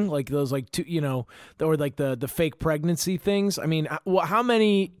of thing. Like those like or like the fake pregnancy things. I mean, how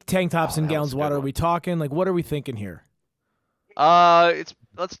many tank tops and gallons of water are we talking? Like, what are we thinking here?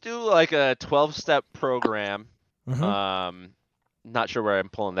 Let's do like a 12-step program. Mm-hmm. Not sure where I'm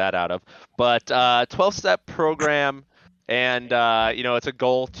pulling that out of, but 12-step program, and it's a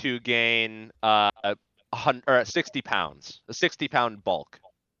goal to gain 60 pounds, a 60-pound bulk.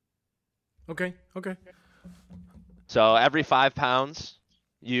 Okay. So every 5 pounds,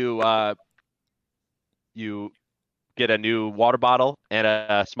 you get a new water bottle and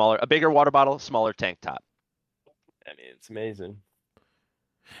a bigger water bottle, smaller tank top. I mean, it's amazing.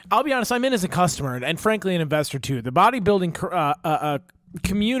 I'll be honest, I'm in as a customer and frankly an investor too. The bodybuilding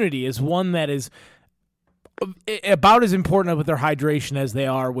community is one that is about as important with their hydration as they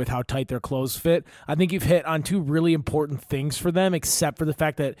are with how tight their clothes fit. I think you've hit on two really important things for them, except for the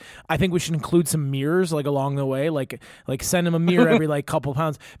fact that I think we should include some mirrors like along the way, like send them a mirror every like couple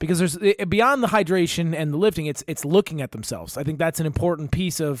pounds, because there's beyond the hydration and the lifting, it's looking at themselves. I think that's an important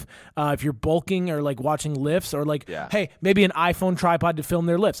piece of if you're bulking or like watching lifts or like, hey, maybe an iPhone tripod to film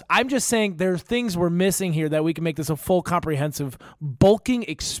their lifts. I'm just saying there's things we're missing here that we can make this a full comprehensive bulking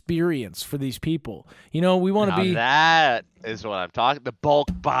experience for these people. We want to be. That is what I'm talking. The bulk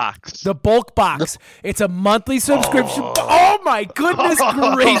box. The bulk box. It's a monthly subscription. Oh my goodness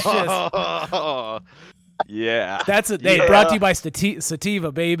gracious! Yeah. Brought to you by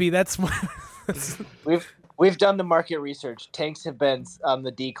Sativa, baby. That's we've done the market research. Tanks have been on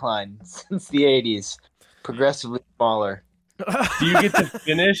the decline since the 80s, progressively smaller. Do you get to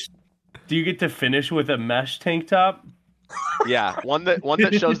finish? Do you get to finish with a mesh tank top? Yeah, one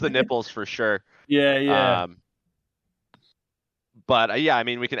that shows the nipples for sure. Yeah. But I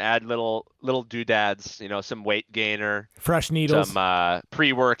mean, we can add little doodads, some weight gainer, fresh needles, some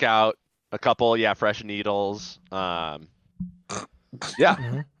pre-workout, a couple, fresh needles. Yeah.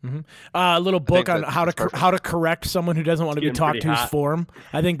 Mm-hmm. A little book on how to correct someone who doesn't want to be talked to's form.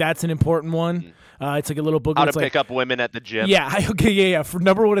 I think that's an important one. It's like a little book. How to pick up women at the gym. Yeah. For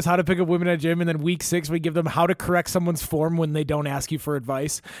number one is how to pick up women at the gym, and then week 6 we give them how to correct someone's form when they don't ask you for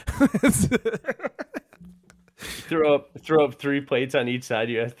advice. Throw up 3 plates on each side.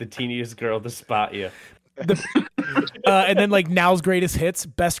 You ask the teeniest girl to spot you. And then like Now's Greatest Hits,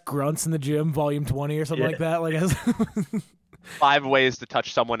 Best Grunts in the Gym, Volume 20 or something like that. Like 5 ways to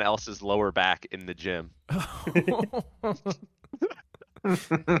touch someone else's lower back in the gym.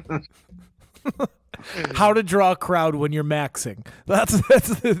 How to draw a crowd when you're maxing. That's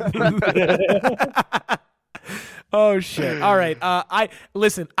Oh shit. All right. I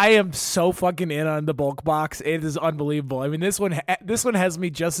am so fucking in on the bulk box. It is unbelievable. I mean, this one has me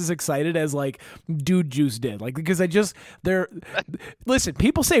just as excited as like Dude Juice did. Like, because listen,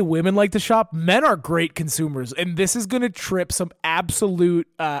 people say women like to shop. Men are great consumers, and this is going to trip some absolute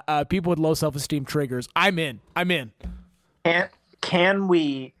people with low self-esteem triggers. I'm in. Can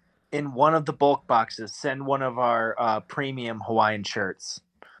we, in one of the bulk boxes, send one of our premium Hawaiian shirts?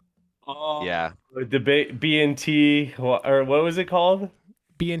 Oh, yeah. The B&T, or what was it called?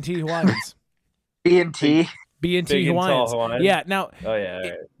 B&T Hawaiians. B&T Hawaiians. Yeah. Now,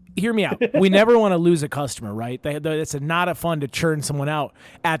 right. Hear me out. We never want to lose a customer, right? It's not fun to churn someone out.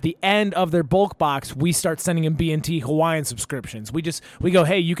 At the end of their bulk box, we start sending them B&T Hawaiian subscriptions. We go,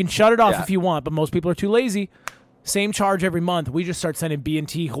 hey, you can shut it off if you want, but most people are too lazy. Same charge every month. We just start sending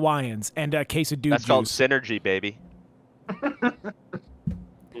B&T Hawaiians and a case of Dude Juice. That's called synergy, baby.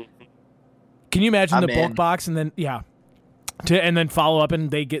 Can you imagine the bulk box and then and then follow up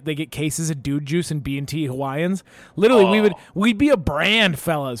and they get cases of Dude Juice and B&T Hawaiians? Literally, we'd be a brand,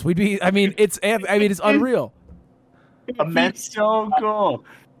 fellas. We'd be. I mean, it's unreal. That's so cool.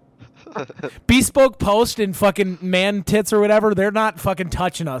 Bespoke Post and fucking Man Tits or whatever, they're not fucking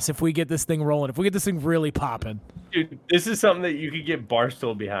touching us if we get this thing rolling. If we get this thing really popping. Dude, this is something that you could get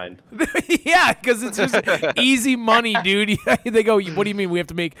Barstool behind. Yeah, because it's just easy money, dude. They go, what do you mean we have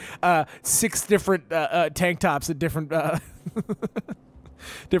to make 6 different tank tops at different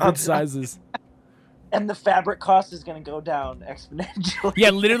sizes? And the fabric cost is going to go down exponentially.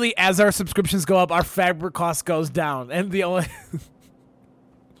 Yeah, literally, as our subscriptions go up, our fabric cost goes down. And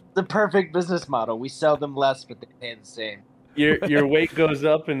the perfect business model. We sell them less, but they pay the same. Your weight goes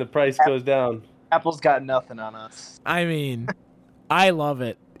up and the price goes down. Apple's got nothing on us. I mean, I love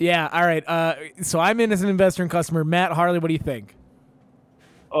it. Yeah. All right. So I'm in as an investor and customer. Matt Harley, what do you think?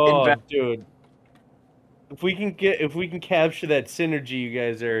 Oh, dude. If we can capture that synergy you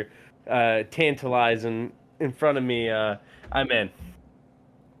guys are tantalizing in front of me, I'm in.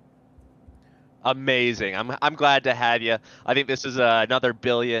 Amazing. I'm glad to have you. I think this is another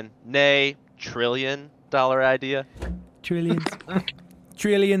billion, nay, $1 trillion idea. Trillions.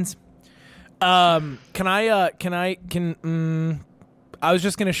 Trillions. I was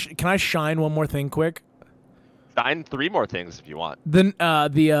just gonna. Can I shine one more thing quick? Shine 3 more things if you want.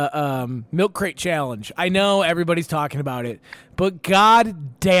 The milk crate challenge. I know everybody's talking about it, but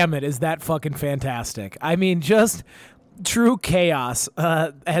god damn it, is that fucking fantastic. I mean, just true chaos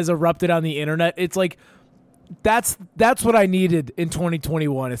has erupted on the internet. It's like that's what I needed in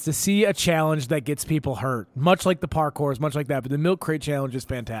 2021, is to see a challenge that gets people hurt, much like the parkours, much like that. But the milk crate challenge is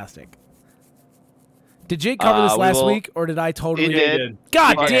fantastic. Did Jake cover this last week, or did I totally? He did.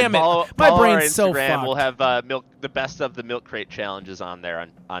 God damn it! My brain's so fucked. We'll have the best of the milk crate challenges on there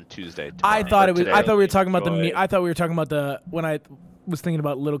on Tuesday. I thought we were talking about when I was thinking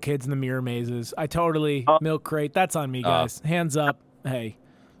about little kids in the mirror mazes. I totally milk crate. That's on me, guys. Hands up. Hey.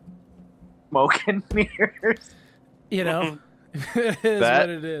 Smoking mirrors. You know, it is what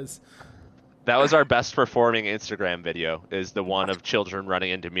it is. That was our best performing Instagram video. Is the one of children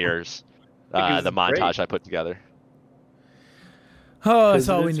running into mirrors. The montage great. I put together. Oh, that's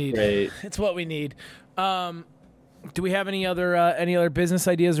all we need. Great. It's what we need. Do we have any other business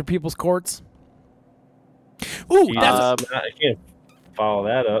ideas or people's courts? Ooh, I can't follow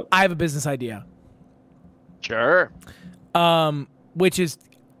that up. I have a business idea. Sure. Which is,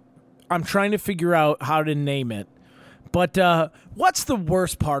 I'm trying to figure out how to name it. But what's the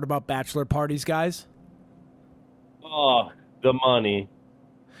worst part about bachelor parties, guys? Oh, the money.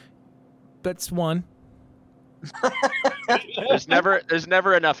 That's one. There's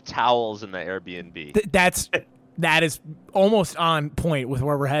never enough towels in the Airbnb. That is almost on point with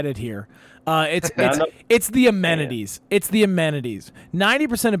where we're headed here. It's the amenities. It's the amenities.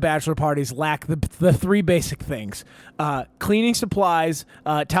 90% of bachelor parties lack the 3 basic things: cleaning supplies,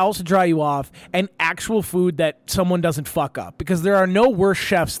 towels to dry you off, and actual food that someone doesn't fuck up. Because there are no worse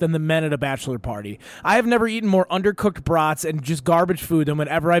chefs than the men at a bachelor party. I have never eaten more undercooked brats and just garbage food than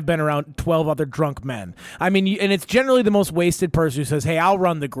whenever I've been around 12 other drunk men. I mean, and it's generally the most wasted person who says, "Hey, I'll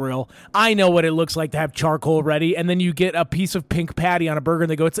run the grill. I know what it looks like to have charcoal ready," and then you get a piece of pink patty on a burger and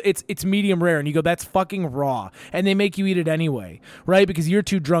they go, "It's medium rare," and you go, "That's fucking raw," and they make you eat it anyway, right? Because you're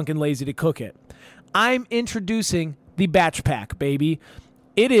too drunk and lazy to cook it. I'm introducing the Batch Pack, baby.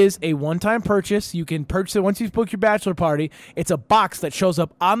 It is a one-time purchase. You can purchase it once you've booked your bachelor party. It's a box that shows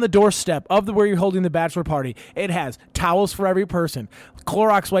up on the doorstep of where you're holding the bachelor party. It has towels for every person,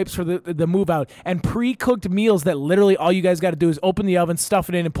 Clorox wipes for the move out, and pre-cooked meals that literally all you guys got to do is open the oven, stuff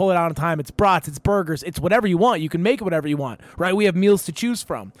it in, and pull it out on time. It's brats, it's burgers, it's whatever you want. You can make it whatever you want, right? We have meals to choose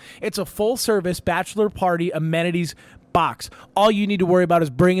from. It's a full-service bachelor party amenities box. All you need to worry about is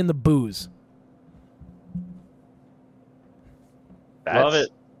bringing the booze. Love it.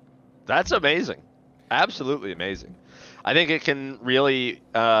 That's amazing. Absolutely amazing. I think it can really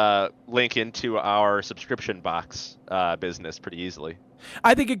link into our subscription box business pretty easily.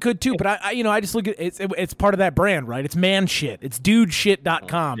 I think it could too, but I just look at it's part of that brand, right? It's man shit. It's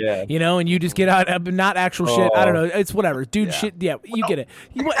dudeshit.com. Yeah. And you just get out not actual shit. I don't know. It's whatever. Dude shit. Yeah, you get it.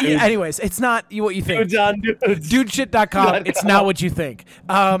 Anyways, it's not what you think. Dudeshit.com. It's not what you think.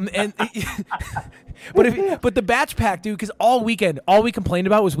 But the Batch Pack, dude, because all we complained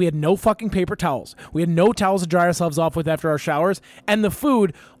about was we had no fucking paper towels. We had no towels to dry ourselves off with after our showers. And the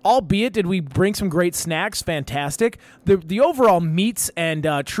food, albeit did we bring some great snacks, fantastic. The overall meats and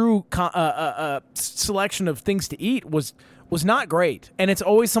true selection of things to eat was not great. And it's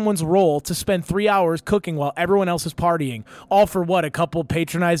always someone's role to spend 3 hours cooking while everyone else is partying. All for what? A couple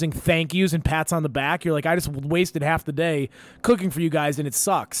patronizing thank yous and pats on the back? You're like, I just wasted half the day cooking for you guys and it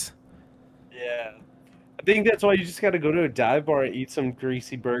sucks. Yeah. I think that's why you just got to go to a dive bar and eat some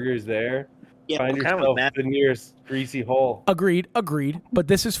greasy burgers there. Yeah, find yourself the nearest greasy hole. Agreed. But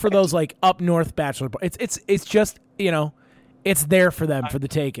this is for those like up north bachelor bar. It's just it's there for them for the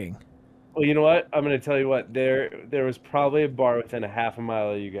taking. Well, you know what? I'm going to tell you what. There was probably a bar within a half a mile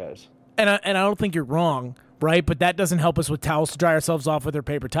of you guys. And I don't think you're wrong, right? But that doesn't help us with towels to dry ourselves off with our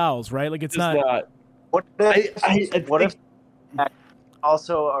paper towels, right? Like it's not. What if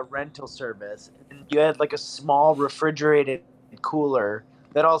also a rental service, and you had like a small refrigerated cooler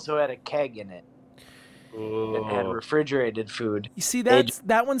that also had a keg in it. It had refrigerated food. You see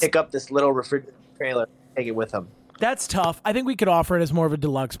that one's pick up this little refrigerated trailer, take it with them. That's tough. I think we could offer it as more of a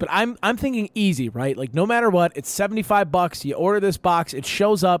deluxe, but I'm thinking easy, right? Like no matter what, it's $75. You order this box, it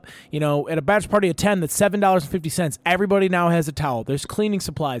shows up, at a batch party of 10, that's $7.50. Everybody now has a towel. There's cleaning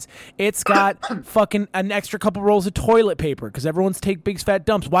supplies. It's got fucking an extra couple rolls of toilet paper because everyone's take big fat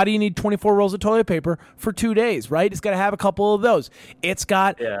dumps. Why do you need 24 rolls of toilet paper for 2 days, right? It's got to have a couple of those. It's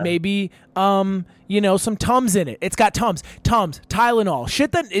got maybe some Tums in it. It's got Tums, Tylenol,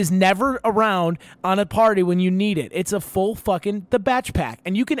 shit that is never around on a party when you need it. It's a full fucking the batch pack.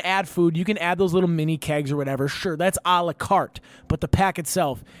 And you can add food, you can add those little mini kegs or whatever. Sure, that's a la carte. But the pack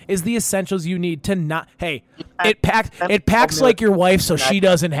itself is the essentials you need to not it packs like your wife so she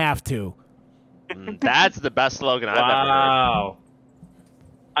doesn't have to. That's the best slogan I've ever heard. Wow.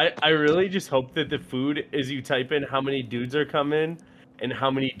 I really just hope that the food is you type in how many dudes are coming and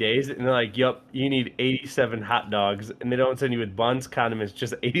how many days, and they're like, yup, you need 87 hot dogs, and they don't send you with buns, condiments,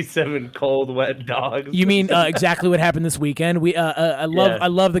 just 87 cold, wet dogs. You mean exactly what happened this weekend? I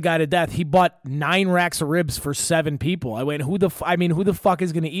love the guy to death. He bought 9 racks of ribs for 7 people. I went, who the fuck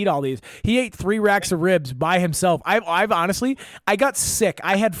is gonna eat all these? He ate 3 racks of ribs by himself. I've honestly, I got sick.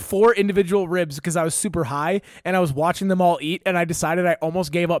 I had 4 individual ribs because I was super high, and I was watching them all eat, and I decided I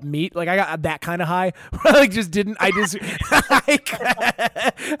almost gave up meat. Like I got that kind of high.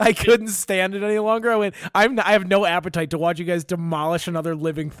 I couldn't stand it any longer. I went, I have no appetite to watch you guys demolish another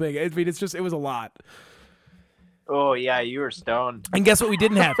living thing. I mean, it was a lot. Oh yeah, you were stoned. And guess what? We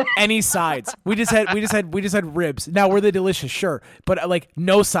didn't have any sides. We just had ribs. Now were they delicious? Sure, but like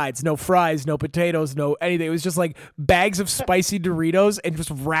no sides, no fries, no potatoes, no anything. It was just like bags of spicy Doritos and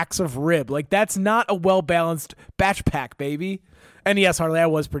just racks of rib. Like that's not a well balanced batch pack, baby. And yes, Harley, I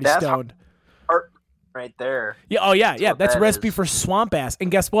was pretty stoned. Right there. Yeah. Oh yeah. That's a recipe for swamp ass. And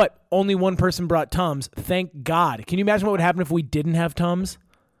guess what? Only one person brought Tums. Thank God. Can you imagine what would happen if we didn't have Tums?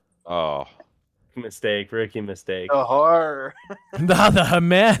 Oh. Rookie mistake. The horror.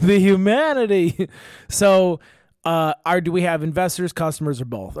 the humanity. So, do we have investors, customers, or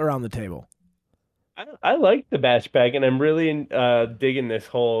both around the table? I like the batch pack, and I'm really digging this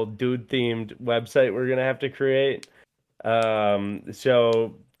whole dude themed website we're gonna have to create.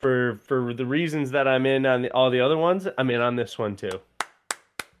 So for the reasons that I'm in on all the other ones, I'm in on this one too.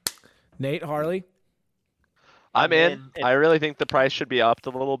 Nate, Harley? I'm in. I really think the price should be upped a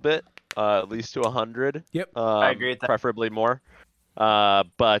little bit, at least to 100. Yep. I agree with that. Preferably more.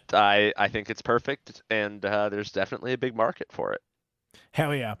 But I think it's perfect, and there's definitely a big market for it.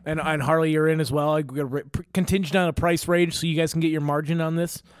 Hell yeah. And Harley, you're in as well. I contingent on a price range so you guys can get your margin on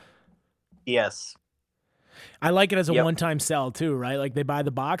this? Yes. I like it as a one-time sell too, right? Like they buy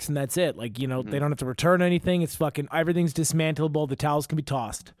the box and that's it. Like, they don't have to return anything. It's fucking everything's dismantleable. The towels can be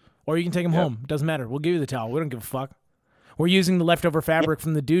tossed, or you can take them home. It doesn't matter. We'll give you the towel. We don't give a fuck. We're using the leftover fabric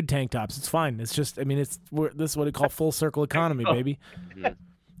from the dude tank tops. It's fine. It's just, this is what we call full circle economy, baby.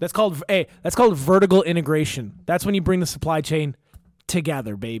 That's called vertical integration. That's when you bring the supply chain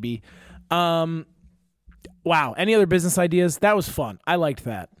together, baby. Wow. Any other business ideas? That was fun. I liked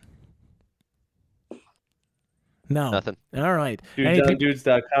that. No. Nothing. All right.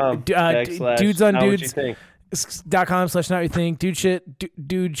 Dudesondudes.com. Dudesondudes.com/not what you think. Dude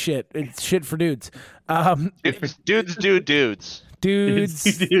shit. It's shit for dudes. Dudes do dudes. Dudes.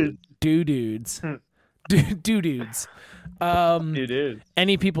 Do dudes. Do dudes.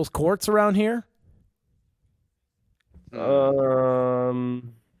 Any people's courts around here? Might.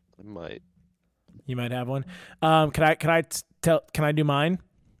 You might have one. Can I do mine?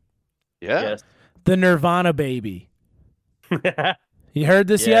 Yeah. Yes. The Nirvana baby. You heard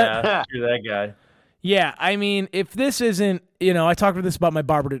this yet? Yeah, you're that guy. Yeah, I mean, if this isn't, I talked about this about my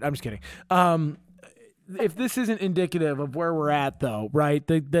barber. I'm just kidding. If this isn't indicative of where we're at, though, right?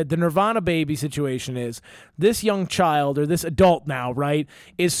 The Nirvana baby situation is this young child, or this adult now, right,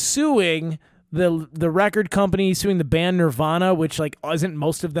 is suing the record company, suing the band Nirvana, which, like, isn't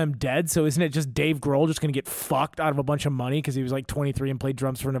most of them dead? So isn't it just Dave Grohl just going to get fucked out of a bunch of money because he was, like, 23 and played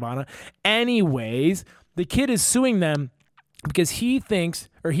drums for Nirvana? Anyways, the kid is suing them because he thinks,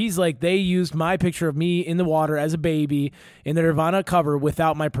 or he's like, they used my picture of me in the water as a baby in the Nirvana cover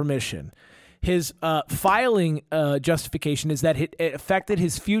without my permission. His filing justification is that it affected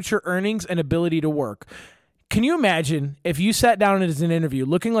his future earnings and ability to work. Can you imagine if you sat down as an interview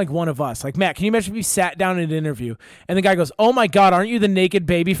looking like one of us? Like, Matt, can you imagine if you sat down in an interview and the guy goes, "Oh my God, aren't you the naked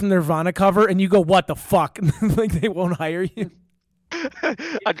baby from the Nirvana cover?" And you go, "What the fuck?" Like, they won't hire you.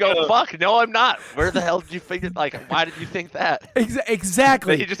 I'd go, fuck, no, I'm not. Where the hell did you figure? Like, why did you think that?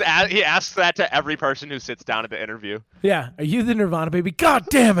 Exactly. He asks that to every person who sits down at the interview. Yeah, are you the Nirvana baby? God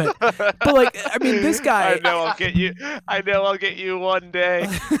damn it! But like, I mean, this guy. I know I'll get you. I know I'll get you one day.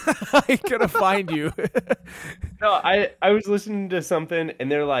 I'm gonna find you. No, I was listening to something,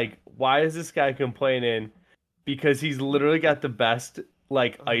 and they're like, "Why is this guy complaining?" Because he's literally got the best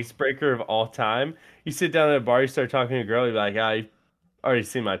like icebreaker of all time. You sit down at a bar, you start talking to a girl, you're like, "I already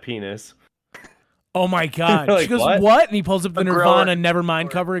seen my penis." Oh my god! Like, she goes, what? "What?" And he pulls up the Nirvana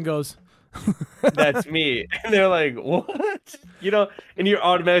Nevermind cover and goes, "That's me." And they're like, "What?" You know, and you're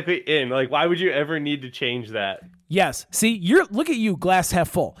automatically in. Like, why would you ever need to change that? Yes. See, look at you, glass half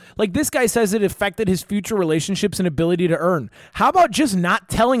full. Like this guy says it affected his future relationships and ability to earn. How about just not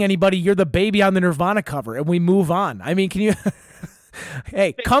telling anybody you're the baby on the Nirvana cover and we move on? I mean, can you?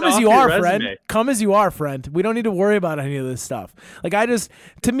 Hey, come as you are, friend. Come as you are, friend. We don't need to worry about any of this stuff. Like,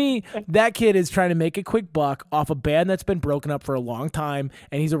 to me, that kid is trying to make a quick buck off a band that's been broken up for a long time,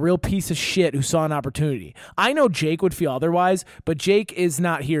 and he's a real piece of shit who saw an opportunity. I know Jake would feel otherwise, but Jake is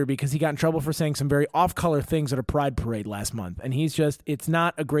not here because he got in trouble for saying some very off-color things at a pride parade last month, and it's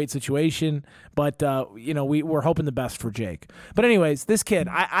not a great situation, but, we're hoping the best for Jake. But anyways, this kid,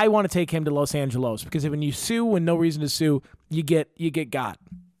 I want to take him to Los Angeles because when you sue with no reason to sue, you get got.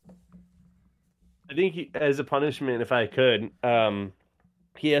 I think as a punishment, if I could,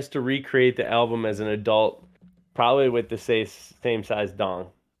 he has to recreate the album as an adult, probably with the same size dong.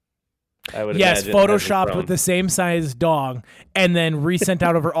 I would imagine. Photoshopped with the same size dong, and then resent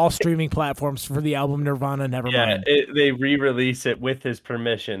out over all streaming platforms for the album Nirvana Nevermind. Yeah, they re-release it with his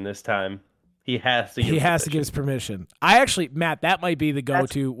permission this time. He has to. To give his permission. Matt, that might be the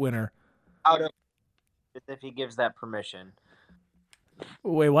go-to winner. Out of if he gives that permission.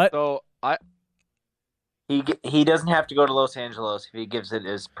 Wait, what? So he doesn't have to go to Los Angeles if he gives it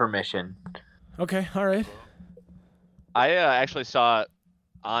his permission. Okay, all right. I actually saw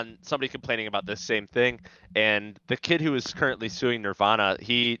on somebody complaining about this same thing, and the kid who is currently suing Nirvana,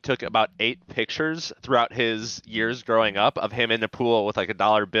 he took about 8 pictures throughout his years growing up of him in the pool with like a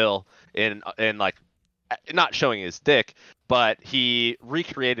dollar bill in like not showing his dick, but he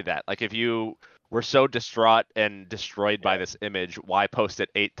recreated that. Like if you were so distraught and destroyed by this image, why post it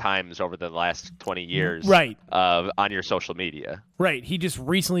 8 times over the last 20 years right. On your social media? Right. He just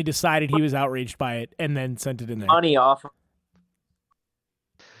recently decided he was outraged by it and then sent it in there. Money off.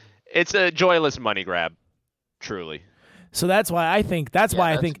 It's a joyless money grab, truly. So that's why I think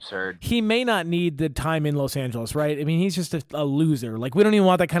absurd. He may not need the time in Los Angeles, right? I mean, he's just a loser. Like, we don't even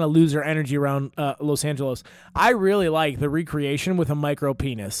want that kind of loser energy around Los Angeles. I really like the recreation with a micro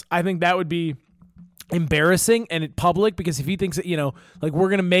penis. I think that would be embarrassing and in public, because if he thinks that, like, we're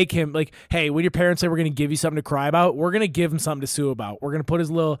gonna make him like, hey, when your parents say we're gonna give you something to cry about, we're gonna give him something to sue about. We're gonna put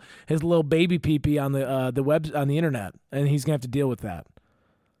his little baby pee-pee on the web, on the internet, and he's gonna have to deal with that.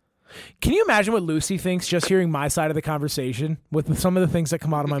 Can you imagine what Lucy thinks just hearing my side of the conversation with some of the things that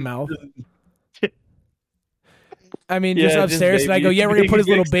come out of my mouth? I mean, just upstairs, and I go, "Yeah, we're gonna put his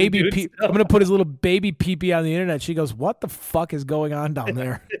little baby. I'm gonna put his little baby pee-pee on the internet." She goes, "What the fuck is going on down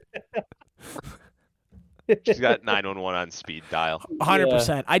there?" She's got 911 on speed dial.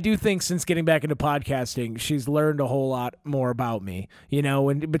 100%. I do think since getting back into podcasting, she's learned a whole lot more about me.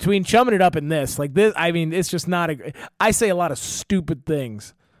 And between chumming it up and this, like this, I mean, it's just not I say a lot of stupid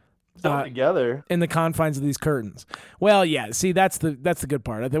things. Together in the confines of these curtains. Well, yeah. See, that's the good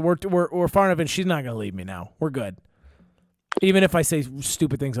part. I think we're far enough in. She's not going to leave me now. We're good. Even if I say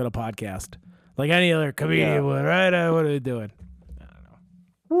stupid things on a podcast, like any other comedian would, right? What are they doing?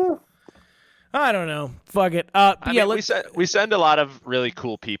 I don't know. Fuck it. We send a lot of really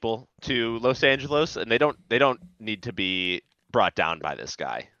cool people to Los Angeles, and they don't need to be brought down by this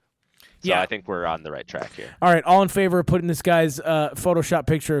guy. So I think we're on the right track here. All right, all in favor of putting this guy's Photoshop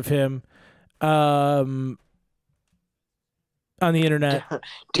picture of him on the internet.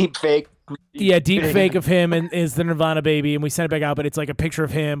 Deep fake. Yeah, deep fake of him and is the Nirvana baby, and we send it back out, but it's like a picture of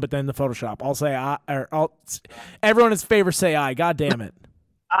him, but then the Photoshop. I'll say aye, everyone in favor say aye. God damn it.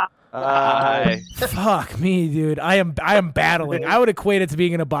 Fuck me, dude. I am battling. I would equate it to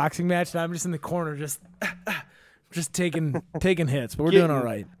being in a boxing match, and I'm just in the corner, just taking hits, but we're doing all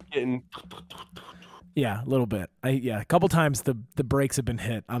right. Yeah, a little bit. A couple times the brakes have been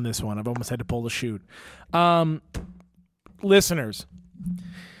hit on this one. I've almost had to pull the chute. Listeners,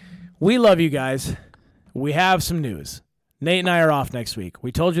 we love you guys. We have some news. Nate and I are off next week.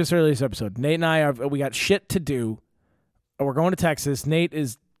 We told you this earlier this episode. Nate and I we got shit to do. We're going to Texas. Nate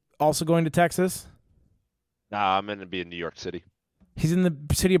is also going to Texas. Nah, I'm going to be in New York City. He's in the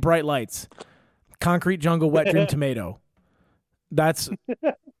city of bright lights. Concrete jungle, wet dream tomato. That's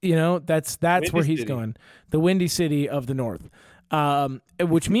that's where he's City. going. The Windy City of the North.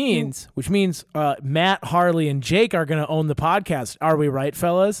 Which means Matt, Harley, and Jake are going to own the podcast. Are we right,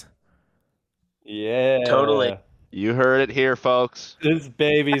 fellas? Yeah. Totally. You heard it here, folks. This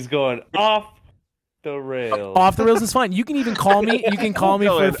baby's going off the rails. Off the rails is fine. You can even call me. You can call me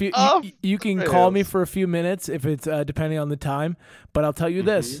for a few. Off You can rails. call me for a few minutes if it's depending on the time. But I'll tell you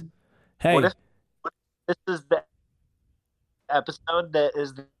this. Hey, What if this is the episode that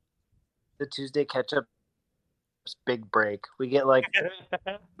is the Tuesday catch-up big break? We get like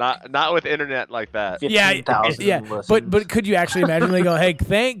Not with internet like that. 15,000 yeah. listens. But could you actually imagine? They go, hey,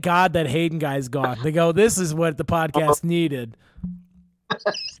 thank God that Hayden guy's gone. They go, this is what the podcast needed.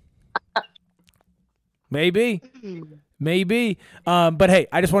 Maybe. But hey,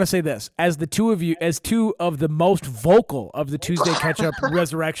 I just want to say this. As two of the most vocal of the Tuesday Catch-Up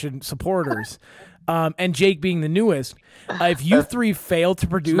Resurrection supporters, and Jake being the newest, if you three fail to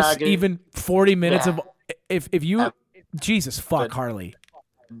produce not gonna- even 40 minutes Yeah. of if you Jesus fuck Harley.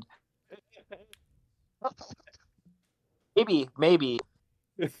 Maybe.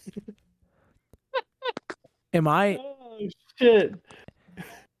 Am I Oh, shit.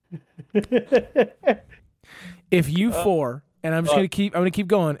 if you four, and I'm just gonna keep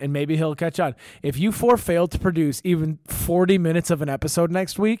going, and maybe he'll catch on. If you four fail to produce even 40 minutes of an episode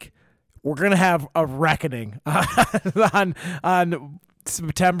next week, we're gonna have a reckoning on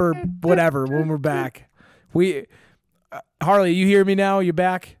September whatever when we're back. Harley, you hear me now? You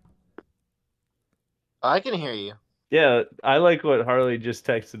back? I can hear you. Yeah, I like what Harley just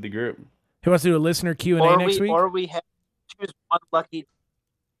texted the group. Who wants to do a listener Q&A next week? Or we have to choose one lucky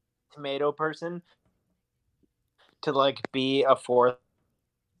tomato person to like be a fourth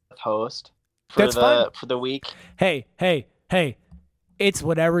host for That's fine. for the week. Hey, it's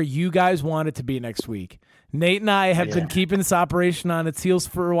whatever you guys want it to be next week. Nate and I have been keeping this operation on its heels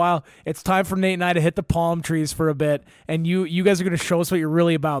for a while. It's time for Nate and I to hit the palm trees for a bit, and you guys are going to show us what you're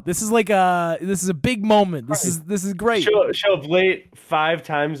really about. This is like this is a big moment. This is great. Show up late 5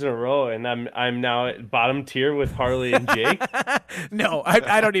 times in a row, and I'm now at bottom tier with Harley and Jake. No,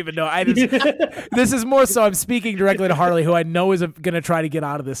 I don't even know. This is more so I'm speaking directly to Harley, who I know is going to try to get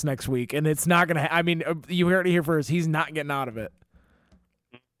out of this next week, and it's not going to. I mean, you heard it here first. He's not getting out of it.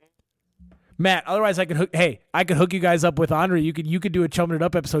 Matt, otherwise I could hook you guys up with Andre. You could do a Chumming It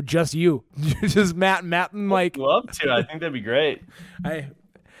Up episode, just you. Just Matt and Mike. I'd love to. I think that'd be great.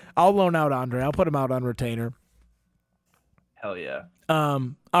 I'll loan out Andre. I'll put him out on retainer. Hell yeah. All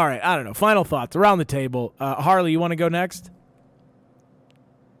right, I don't know. Final thoughts around the table. Harley, you want to go next?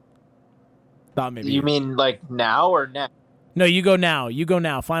 Thought maybe You mean like now or next? No, you go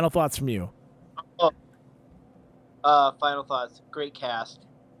now. Final thoughts from you. Final thoughts. Great cast.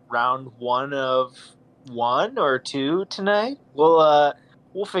 Round 1 of 1 or 2 tonight. We'll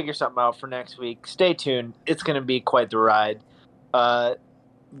figure something out for next week. Stay tuned. It's going to be quite the ride. The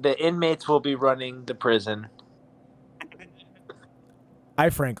inmates will be running the prison. I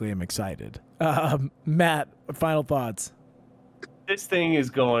frankly am excited. Matt, final thoughts. This thing is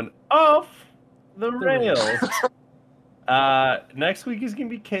going off the rails. Next week is going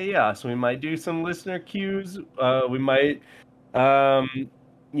to be chaos. We might do some listener cues. We might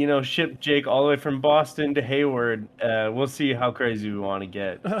ship Jake all the way from Boston to Hayward. We'll see how crazy we want to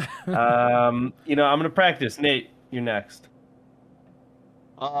get. I'm going to practice. Nate, you're next.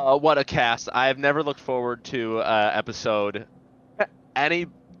 What a cast. I've never looked forward to episode any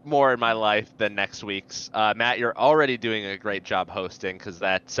more in my life than next week's. Matt, you're already doing a great job hosting because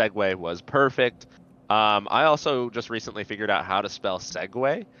that segue was perfect. I also just recently figured out how to spell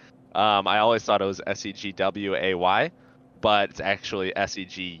segue. I always thought it was Segway. But it's actually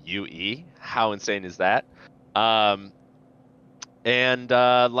Segue. How insane is that? And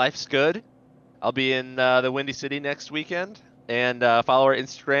life's good. I'll be in the Windy City next weekend. And follow our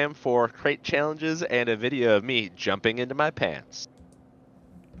Instagram for crate challenges and a video of me jumping into my pants.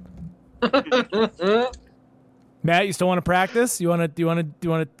 Matt, you still want to practice? You want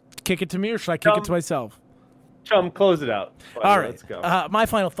to kick it to me, or should I kick it to myself? Chum, close it out. All right, let's go. My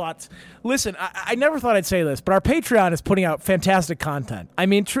final thoughts. Listen, I never thought I'd say this, but our Patreon is putting out fantastic content. I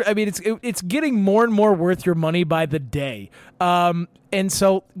mean, it's getting more and more worth your money by the day. And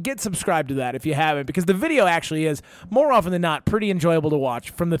so get subscribed to that if you haven't, because the video actually is more often than not pretty enjoyable to watch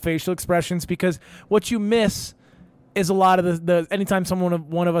from the facial expressions, because what you miss is a lot of the anytime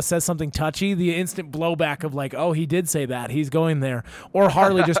one of us says something touchy, the instant blowback of like, oh, he did say that, he's going there, or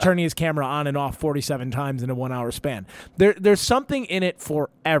Harley just turning his camera on and off 47 times in a 1 hour span. There's something in it for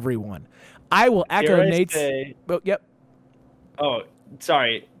everyone. I will echo Nate's. Yep.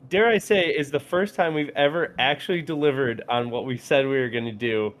 sorry, dare I say, is the first time we've ever actually delivered on what we said we were going to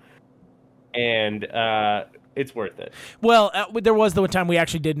do, and it's worth it. Well, there was the one time we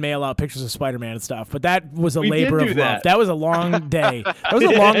actually did mail out pictures of Spider-Man and stuff, but that was a labor of love. That. That was a long day. That was a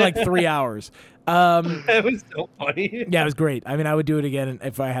long, 3 hours. That was so funny. Yeah, it was great. I mean, I would do it again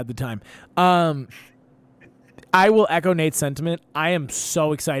if I had the time. I will echo Nate's sentiment. I am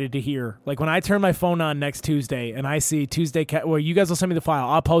so excited to hear. Like, when I turn my phone on next Tuesday and I see Tuesday, well, you guys will send me the file.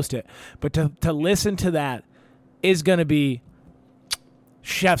 I'll post it. But to listen to that is going to be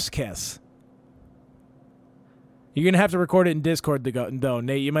chef's kiss. You're going to have to record it in Discord, though,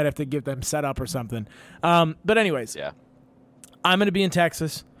 Nate. You might have to get them set up or something. But anyways, Yeah. I'm going to be in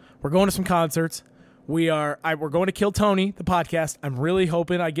Texas. We're going to some concerts. We're going to Kill Tony, the podcast. I'm really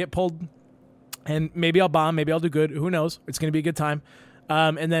hoping I get pulled, and maybe I'll bomb. Maybe I'll do good. Who knows? It's going to be a good time.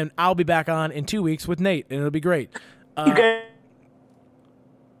 And then I'll be back on in 2 weeks with Nate, and it'll be great. Okay.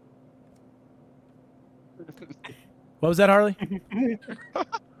 What was that, Harley?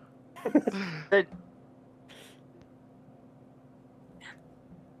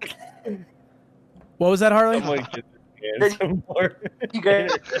 What was that, Harley? Someone get this man some more. You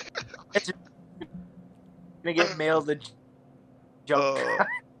guys are gonna get mailed the junk.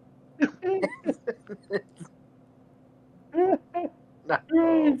 Oh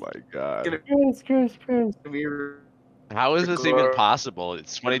my god. How is this even possible?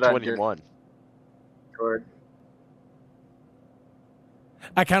 It's 2021.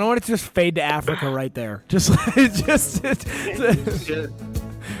 I kind of wanted to just fade to Africa right there. Just.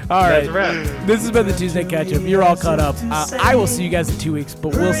 All right. This has been the Tuesday Catch-Up. You're all caught up. I will see you guys in 2 weeks,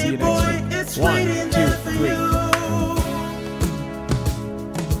 but we'll see you next week. 1, 2, 3.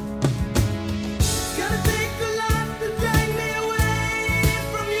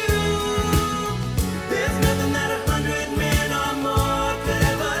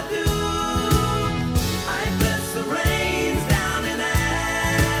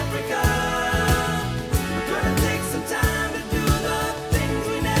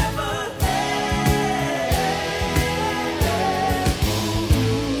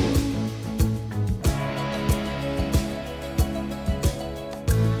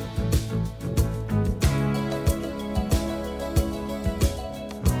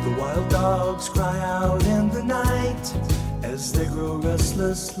 Cry out in the night as they grow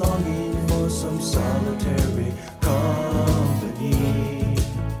restless, longing for some solitary company.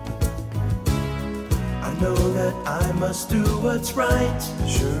 I know that I must do what's right,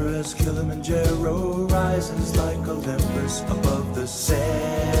 sure as Kilimanjaro rises like Olympus above the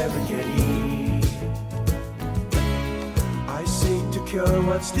Serengeti. I seek to cure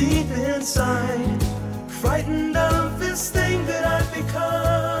what's deep inside, frightened of this thing that I've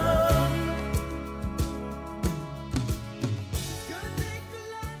become.